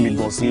rẹ̀ mí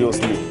gan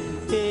seriously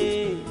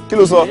kí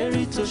ló sọ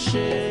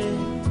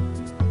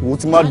wo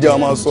ti máa dé a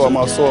máa sọ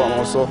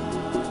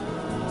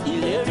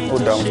ó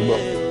dáhùn tó gbọ́.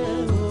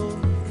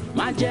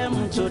 májẹ̀mú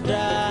tó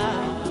dáa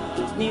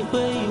ní pé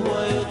ìwọ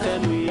yóò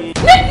kẹ́mi.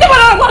 níbo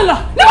la wọ́n lọ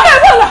wọ́n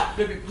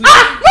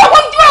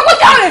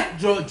jáde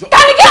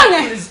tani kí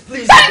ọ̀nẹ́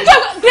tani kí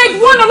grade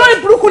one olórí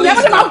burúkú ni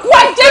ẹ̀fọ́ máa kú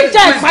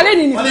àjẹjẹ ìpàlẹ́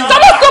nìyí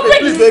tọ́lọ́ tó pé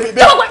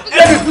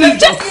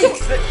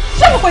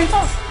ṣé mo kò yín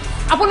tọ́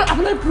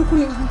àbúlé burúkú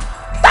ni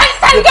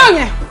tani kí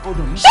ọ̀nẹ́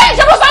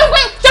ṣé mo sọ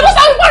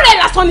wípé rẹ̀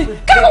lásán ni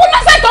kí ni mo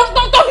máa ṣe tó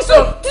fi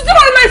sùn títí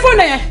mo rí lórí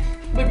fóònù yẹn.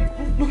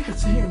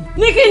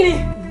 ní kí ni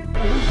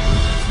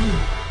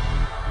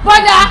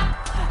bọ́dà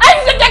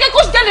ẹni tó jẹ́ kí kó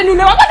jẹ́ lẹ́nu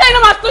ilé wa bọ́dà yìí ló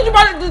máa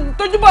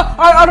tójú bọ́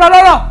ọ̀rọ̀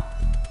lọ́rọ̀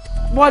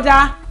bọ́dà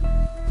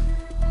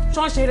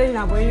ṣọ́ọ̀ṣì eré ní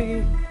àbọ̀ yìí.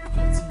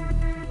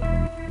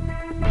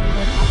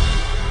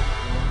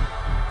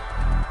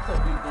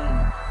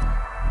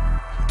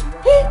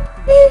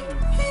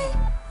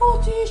 ó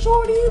ti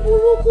sọrí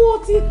burúkú ó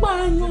ti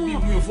pààyàn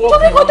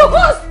tóbi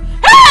kòtòkòs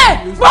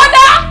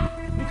bọ́dà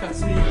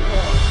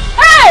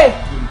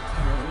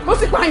ó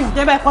ti pààyàn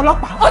jẹ́bẹ̀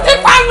ọlọ́pàá ó ti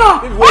pààyàn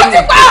ó ti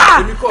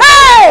pààyàn.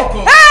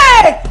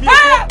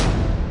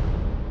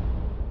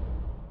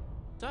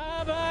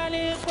 tábà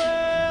ní pé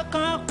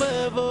kán pé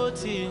bó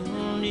ti ń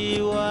rí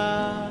wá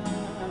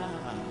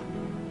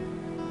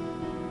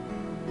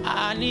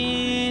àní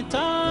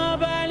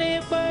tábà ní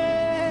pé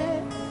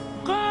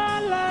kán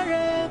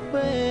lárẹ́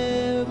pé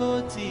bó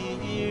ti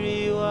rí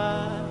wá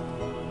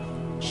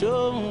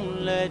ṣóun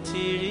lẹ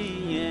ti rí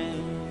yẹn.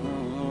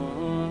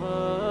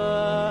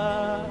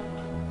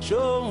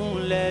 ṣóun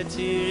lẹ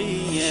ti rí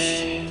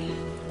yẹn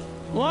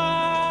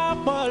wọ́n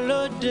pọ̀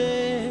lóde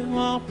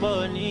wọ́n pọ̀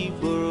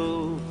nígboro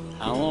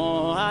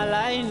àwọn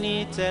aláìní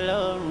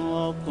tẹ́lọ́rùn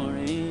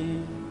ọkùnrin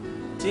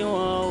tí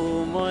wọ́n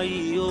ò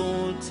mọyì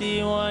ohun tí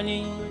wọ́n ní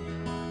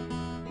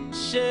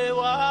ṣé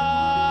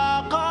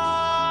wọ́n kọ́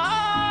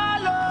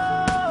ló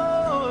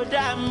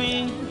dá mi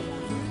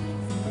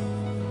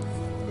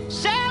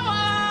ṣé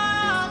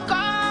wọ́n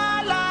kọ́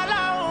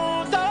lọ́lọ́run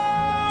tó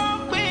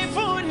pín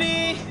fún ni.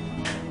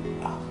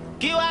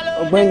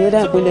 Ọ̀gbẹ́ni ó dá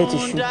ìpínlẹ̀ ti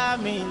ṣú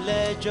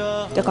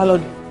jẹ́ ká lọ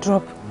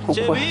drop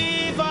òkú ẹ̀.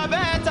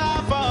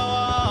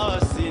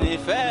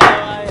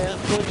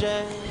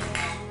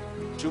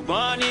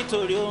 ṣùgbọ́n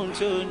nítorí ohun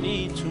tí ó ní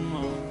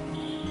ìtumọ̀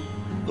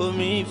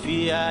omi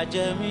fìyà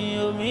jẹ mí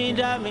omi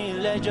dá mi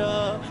lẹ́jọ́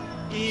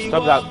ìwọ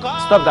kọ́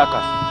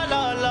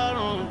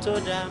lọ́lọ́run tó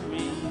dá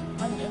mi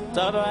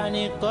tọ́ba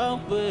nìkan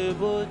pé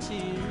bó ti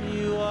rí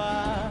wá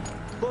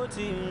bó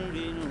ti ń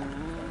rí nù.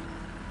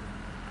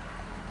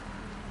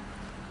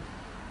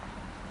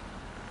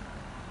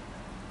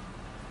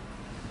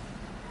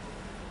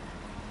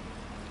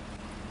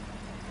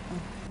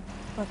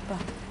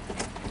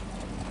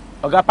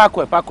 Ọ̀gá pákó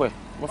ẹ̀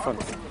mo fọ́n.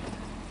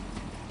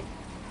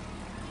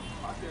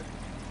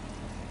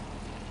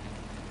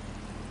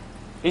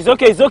 It's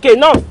okay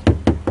no.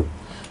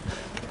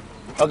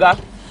 Ọ̀gá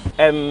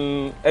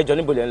ẹjọ́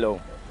níbo lẹ ń lọ.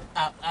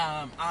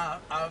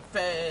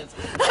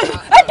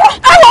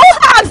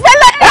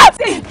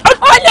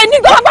 Ọ̀lẹ ní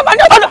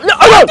gbọ́dọ̀ ní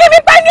ọ̀lẹ kí mi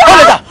pẹ́ ní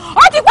ọ̀lẹ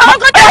ó ti pa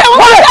ọkọ̀ tẹ̀lé wọn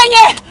wọ́n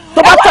yẹn. Tó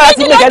bá tẹ̀lé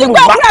sí mi kẹ́ni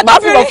máa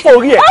fi lọ fún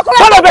orí ẹ̀.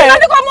 Bọ́lá bẹ́ẹ̀.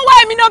 Ọkùnrin kan mú wá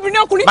èmi ní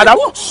obìnrin ọkùnrin ti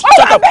kú.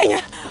 Ọwọ́ abẹ́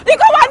yẹn.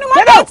 Ikọ̀ wa ni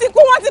mọ́tò ti kú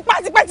wọ́n ti pa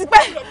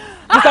tipẹ́tipẹ́.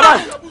 Mr. Man,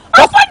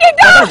 open the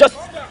door. Just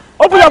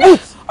open your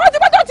boot. Ó ti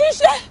pátá ti ń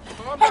ṣe.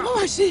 Ẹ bá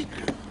wá ṣe.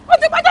 Ó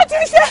ti pátá ti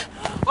ń ṣe.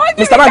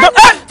 Mr. Man,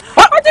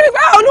 ó ti rí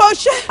pé olúwa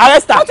ṣe.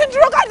 Arrest her. Ó ti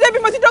dúró ká débi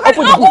mo ti dúró ká débi.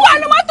 Open the boot. Ọkùn wa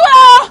ni mọ́tò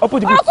ẹ̀. Open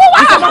the boot. Ọkùn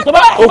wa ni mọ́tò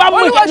ẹ̀.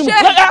 Olúwa ṣe.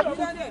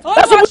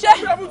 Olúwa ṣe.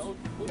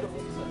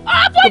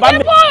 Open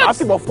the boot. I'll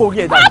see about 4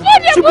 years. Open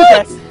the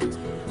boot.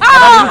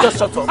 Just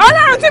shut up.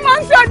 Ọlọ́run tí mo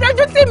ń fi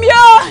ọjọ́jú tì mí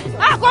o.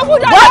 Àkókò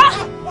dàda.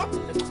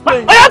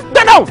 Oya,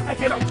 get down!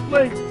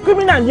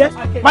 Criminal here.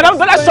 Madam,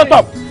 better shut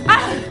up.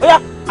 Oya,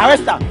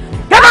 arrest her.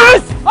 Get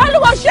arrest!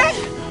 Olúwa ṣe.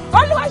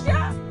 Olúwa ṣe.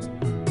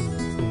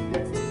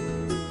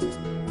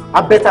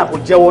 Abẹ́tà kò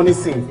jẹ́wọ́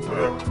nísìnyí.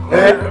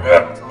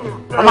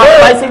 A máa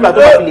pa ẹsẹ̀ ìgbà tó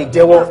bá fi lè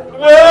jẹ́wọ́.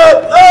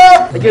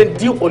 Ẹ jẹ́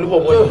dí olúwọ̀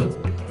wọ̀ yìí.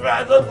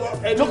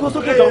 Jókòó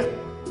sókè jọ.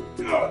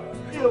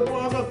 Mi ò mọ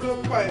ọkọ̀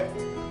pa ẹ̀.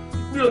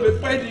 Mi ò lè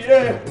pẹ́ di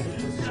ẹ̀.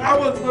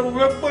 Àwọn ìgbà mo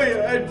fẹ́ pè é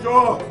ẹjọ́.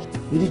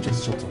 Really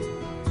just shut up.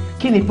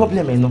 Kí ni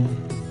problem ẹ̀ náà?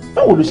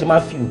 Báwo ló ṣe máa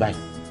ń fi ìgbà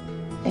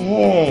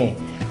yìí?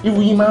 Irú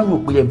yìí máa ń rò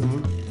pé ẹ burú.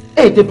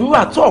 Èdè burú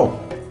àtọ̀.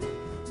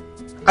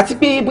 Àti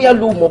pé bóyá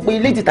lo mọ̀ pé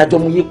ilé ìtìtajọ́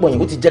mu yé pọ̀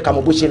yẹn ó ti jẹ́ ká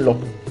mọ bó ṣe ń lọ.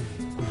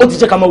 Ó ti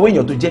jẹ́ ká mọ owó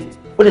èèyàn tó jẹ́.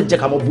 Ó lè jẹ́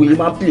ká mọ bóyá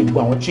máa ń play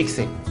gbogbo àwọn tricks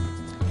ẹ̀.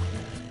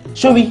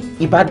 Sórí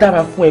ìbá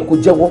dára fún ẹ kó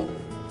jẹ́wọ́.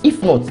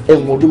 If not,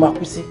 ẹ̀wọ̀n ló máa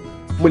kú sí.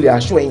 Mo lè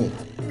aṣọ ẹ̀yìn.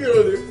 Mi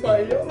ò lè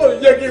pààyàn. Ó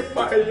yẹ kí n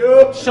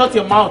pààyàn. Shut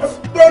your mouth.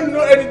 I don't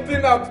know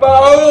anything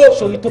about.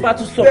 Sori tó bá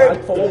tún sọ̀rọ̀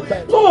àfọwọ́ gbà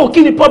ẹ̀. No,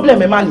 kí ni problem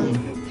ẹ máa nìyí?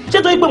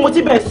 ṣé tó yí pé mo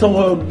ti bẹ̀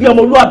sọ̀rọ̀ bí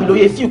ọmọlúwàbí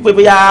lóye sí pé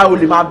bóyá o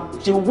lè máa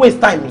ṣe waste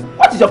time mi?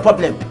 What is your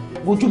problem?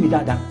 Wojú mi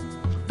dáadáa.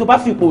 Tó bá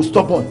fi ipò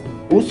stubborn,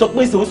 ó sọ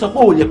pé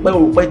ò lè pẹ́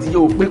ò pẹ́ díẹ̀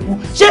ò pé kú.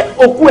 Ṣé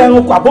òkú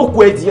ẹranko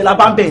àbókù ẹdìyẹ la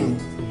bá ń bẹ̀ ni?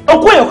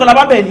 Òkú èèyàn kan la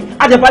bá bẹ̀ ni?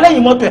 Àjẹ̀bá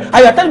lẹ́yìn mọ́tò ẹ̀,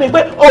 àyà tẹ́lẹ̀ mi pé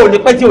ò lè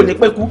pẹ́ díẹ̀ ò lè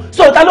pé kú.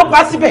 So ta ló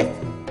pa síbẹ̀?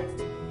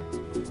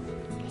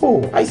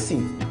 Oh, I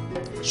see.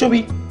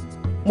 Ṣóbi,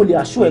 mo lè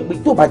assure ẹ pé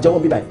tó bá jẹ́wọ́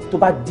bíbáyìí, tó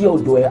bá dé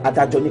ọ̀dọ̀ ẹ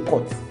adájọ́ ní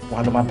court,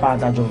 wàá lọ máa bá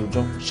adájọ́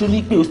rojọ́. Ṣó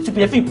ní pé o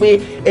stupid fi pé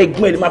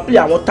ẹ̀gbọ́n ẹ̀ lè máa play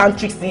àwọn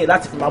tantrics ní ẹ̀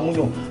láti fi máa mú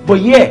yàn. But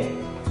yeah,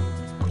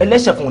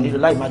 ẹlẹ́ṣẹ̀ kan ò nílò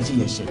láì máa jí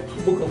ẹ̀ṣẹ̀.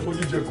 Mo kàn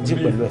fojú jẹkùn jí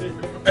pẹ̀lú ẹ̀.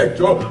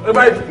 Ẹjọ́ ẹ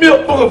báyìí mi ò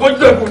mo kàn fojú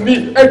jẹkùn ní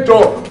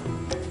ẹjọ́.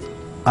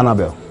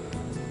 Annabelle,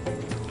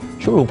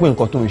 ṣé o rò pé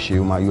nǹkan tó ń ṣe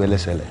o máa yọ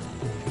ẹlẹ́sẹ̀ lẹ̀?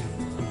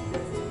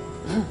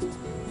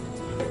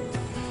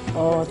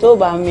 Ọ̀rọ̀ tó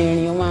bá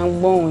mìíràn ó máa ń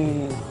gbóhùn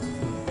ìrìn.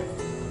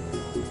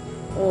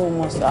 Ó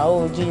mọ̀ sá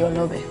ó jíyọ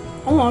lọ́bẹ̀.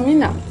 Ọmọ mi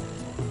náà.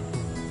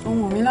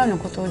 Ọmọ mi lánàá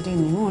kó tó dé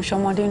ní mò ń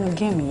ṣọmọdé inú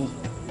géèmù yìí.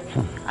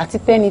 Àti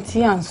pé ẹni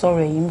tí à ń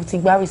sọ̀rọ̀ yìí mo ti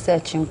gbá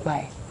research ń pa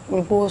ẹ̀. Mo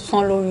rí pé ó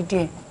sán lórí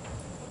díẹ̀.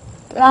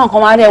 Láwọn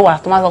kan máa dẹ̀ wà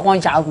tó máa sọ pé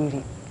wọ́n já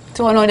wèrè.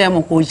 Tí wọ́n náà dẹ̀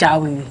mọ̀ pé ó já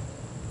wèrè.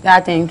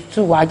 Yàtẹ̀ ń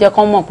tù wá jẹ́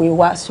kán mọ̀ pé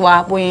wá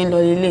swa bóyá ń lọ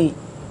lélẹ̀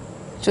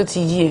tó ti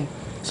yí ẹ̀.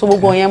 So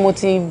gbogbo yẹn mo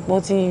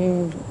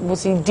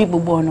ti dí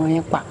gbogbo ọ̀nà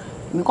yẹn pa.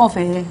 Mi kàn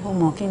fẹ́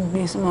ọmọ kí n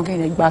gbé súnmọ́ kí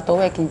n lè gba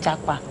tọwọ́ ẹ̀ kí n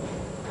jápa.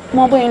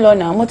 Mo bóyá lọ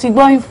náà mo ti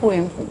gbọ́ info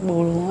ẹ̀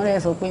gbòòrò wọn rẹ̀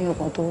sọ pé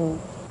nǹkan tó.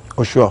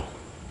 O sure,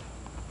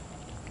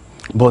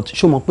 but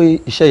ṣé o mọ̀ pé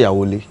iṣẹ́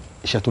ìyàwó lé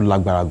iṣẹ́ tó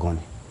lágbára gan ni,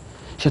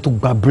 iṣẹ́ tó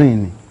gba brain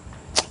ni,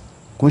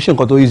 kò ń ṣe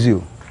nǹkan tó easy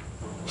o.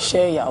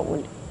 Iṣẹ́ ìyàwó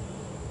lé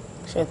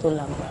iṣẹ́ tó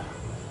lágbára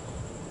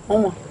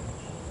ọmọ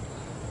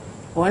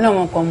òun náà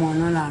mọ̀ kọ́ ọmọ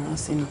ọ̀nà làrán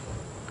sínú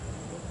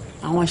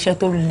àwọn iṣẹ́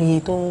tó le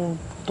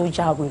tó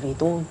jáwèrè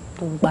tó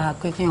gba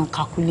pé kéèyàn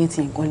calculate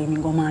nǹkan lèmi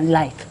gan máa ń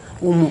like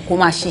ó mọ̀ kó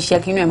máa ṣiṣẹ́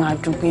kí inú ẹ̀ máa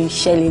dùn pé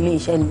iṣẹ́ lélẹ̀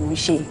iṣẹ́ ni mò ń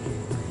ṣe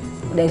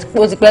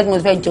ó ti pẹ́ tí mo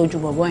fẹ́ jẹ ojú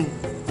bọ̀bọ̀ yẹn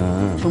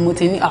so mo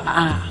ti ní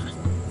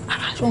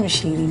ṣó ń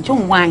ṣe eré ṣó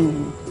ń wá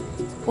yìí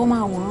ó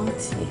máa wọ́n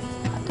tiẹ̀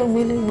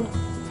àtọ́gbélé gbọ́.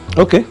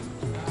 ok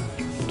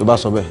tó bá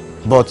sọ bẹ́ẹ̀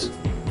but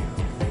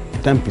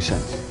 10%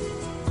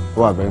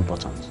 wà very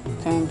important.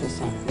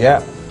 10%.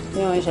 yeah.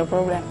 mi ò ń ṣe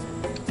problem.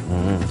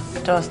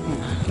 Trust me.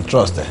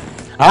 Trust ẹ.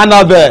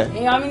 Annabelle.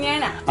 Èèyàn mi ní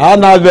ẹ̀nà.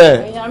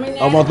 Annabelle.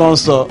 Ọmọ tó ń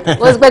sọ.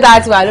 Ó sì pé tá a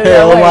ti wà lórí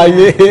ọwọ́ ẹ̀. Ọmọ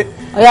ayé.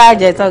 Ọyá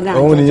àjẹ tán gan.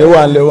 Òun nìyẹn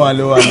wà lé.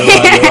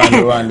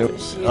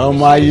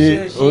 Ọmọ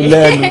ayé ó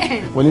lẹ́nu.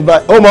 Mo ní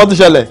báyìí. Ó mọ ọdún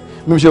ṣẹlẹ̀.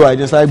 Bí mo ṣe wà yìí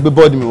ní sáré gbé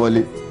bọ́ọ̀dù mi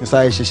wọlé. Ní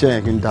sáré ṣiṣẹ́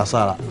yẹn kí n da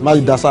sára. Má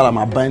ti da sára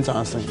máa bá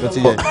ìtàn sìn. Ó ti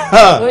yẹ.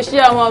 Ó ṣí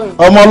ọmọ mi.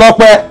 Ọmọ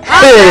ọlọ́pẹ́.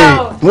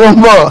 Mo ń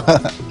bọ̀.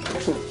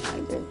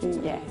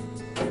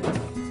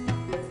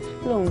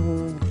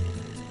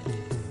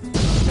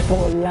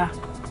 Fọlá.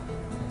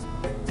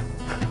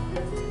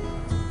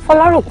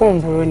 Fọlá rò pé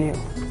òun burú ni o.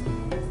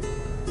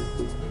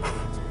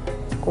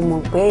 Kò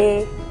mọ̀ pé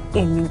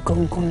èmi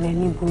gangan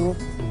lẹni burú.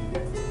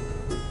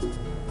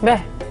 Bẹ́ẹ̀,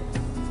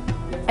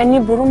 ẹni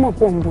burú mọ̀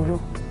pé òun burú.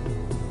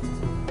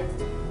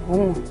 Ó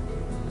mọ̀.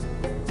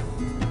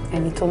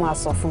 Ẹni tó máa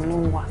sọ fún ló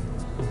ń wà.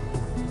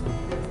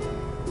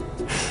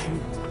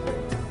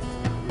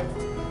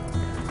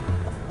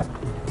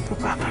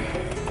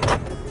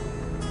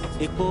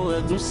 Epo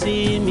ẹ̀gúsí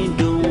mi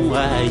dohun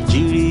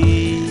àìjírí.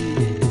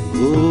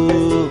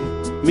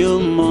 Mi ò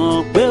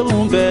mọ̀ pé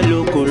òun bẹ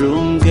lóko ló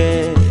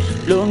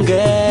ń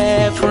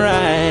gẹ́ fúnra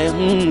ẹ̀.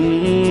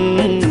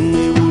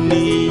 Ewu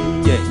ni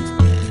yẹ.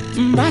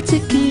 Mbá ti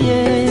kíyè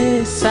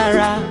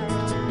sára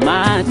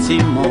máa ti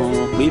mọ̀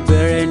pé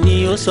bẹ̀rẹ̀ ni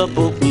ó sọ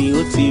pópin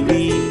ó ti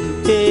rí.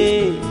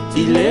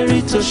 Ìlérí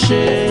tó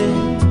ṣe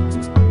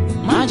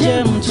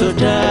májẹ̀mú tó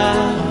dá.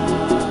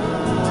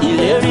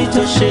 Ìlérí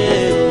tó ṣe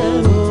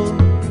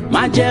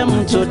májẹ̀mú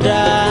tó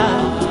dáa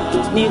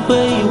ní pé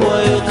ìwọ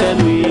yóò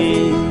kẹ́mi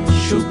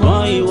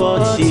ṣùgbọ́n ìwọ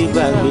ti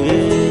gbàgbé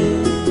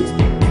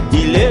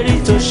ìlérí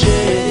tó ṣe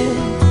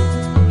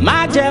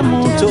májẹ̀mú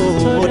tó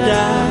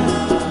dáa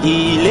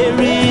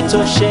ìlérí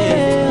tó ṣe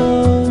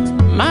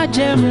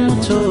májẹ̀mú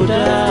tó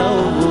dáa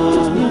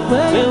ní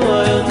pé ìwọ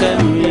yóò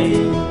kẹ́mi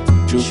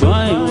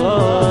ṣùgbọ́n ìwọ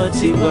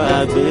ti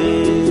gbàgbé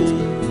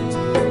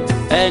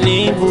ẹni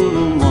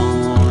burú mọ́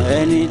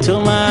ẹni tó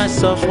máa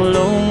sọ fún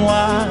ló ń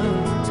wá.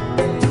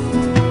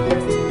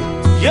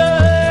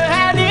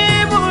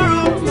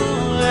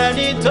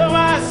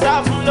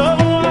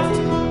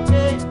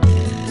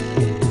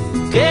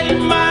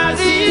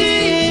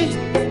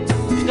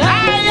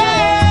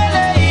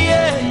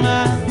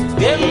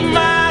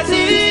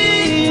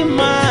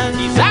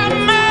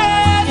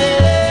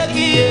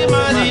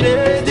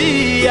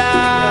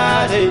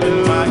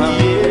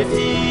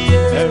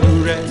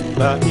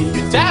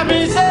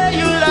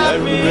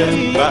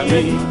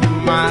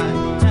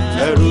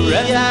 Ẹ̀rù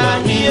rẹ̀ bà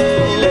mí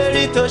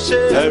ìlérí tó ṣe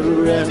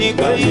ní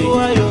pé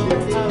ìwọ yóò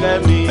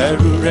kẹ́mi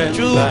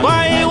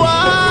ṣùgbọ́n ìwọ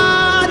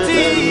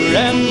ti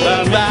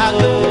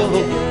gbàgbé.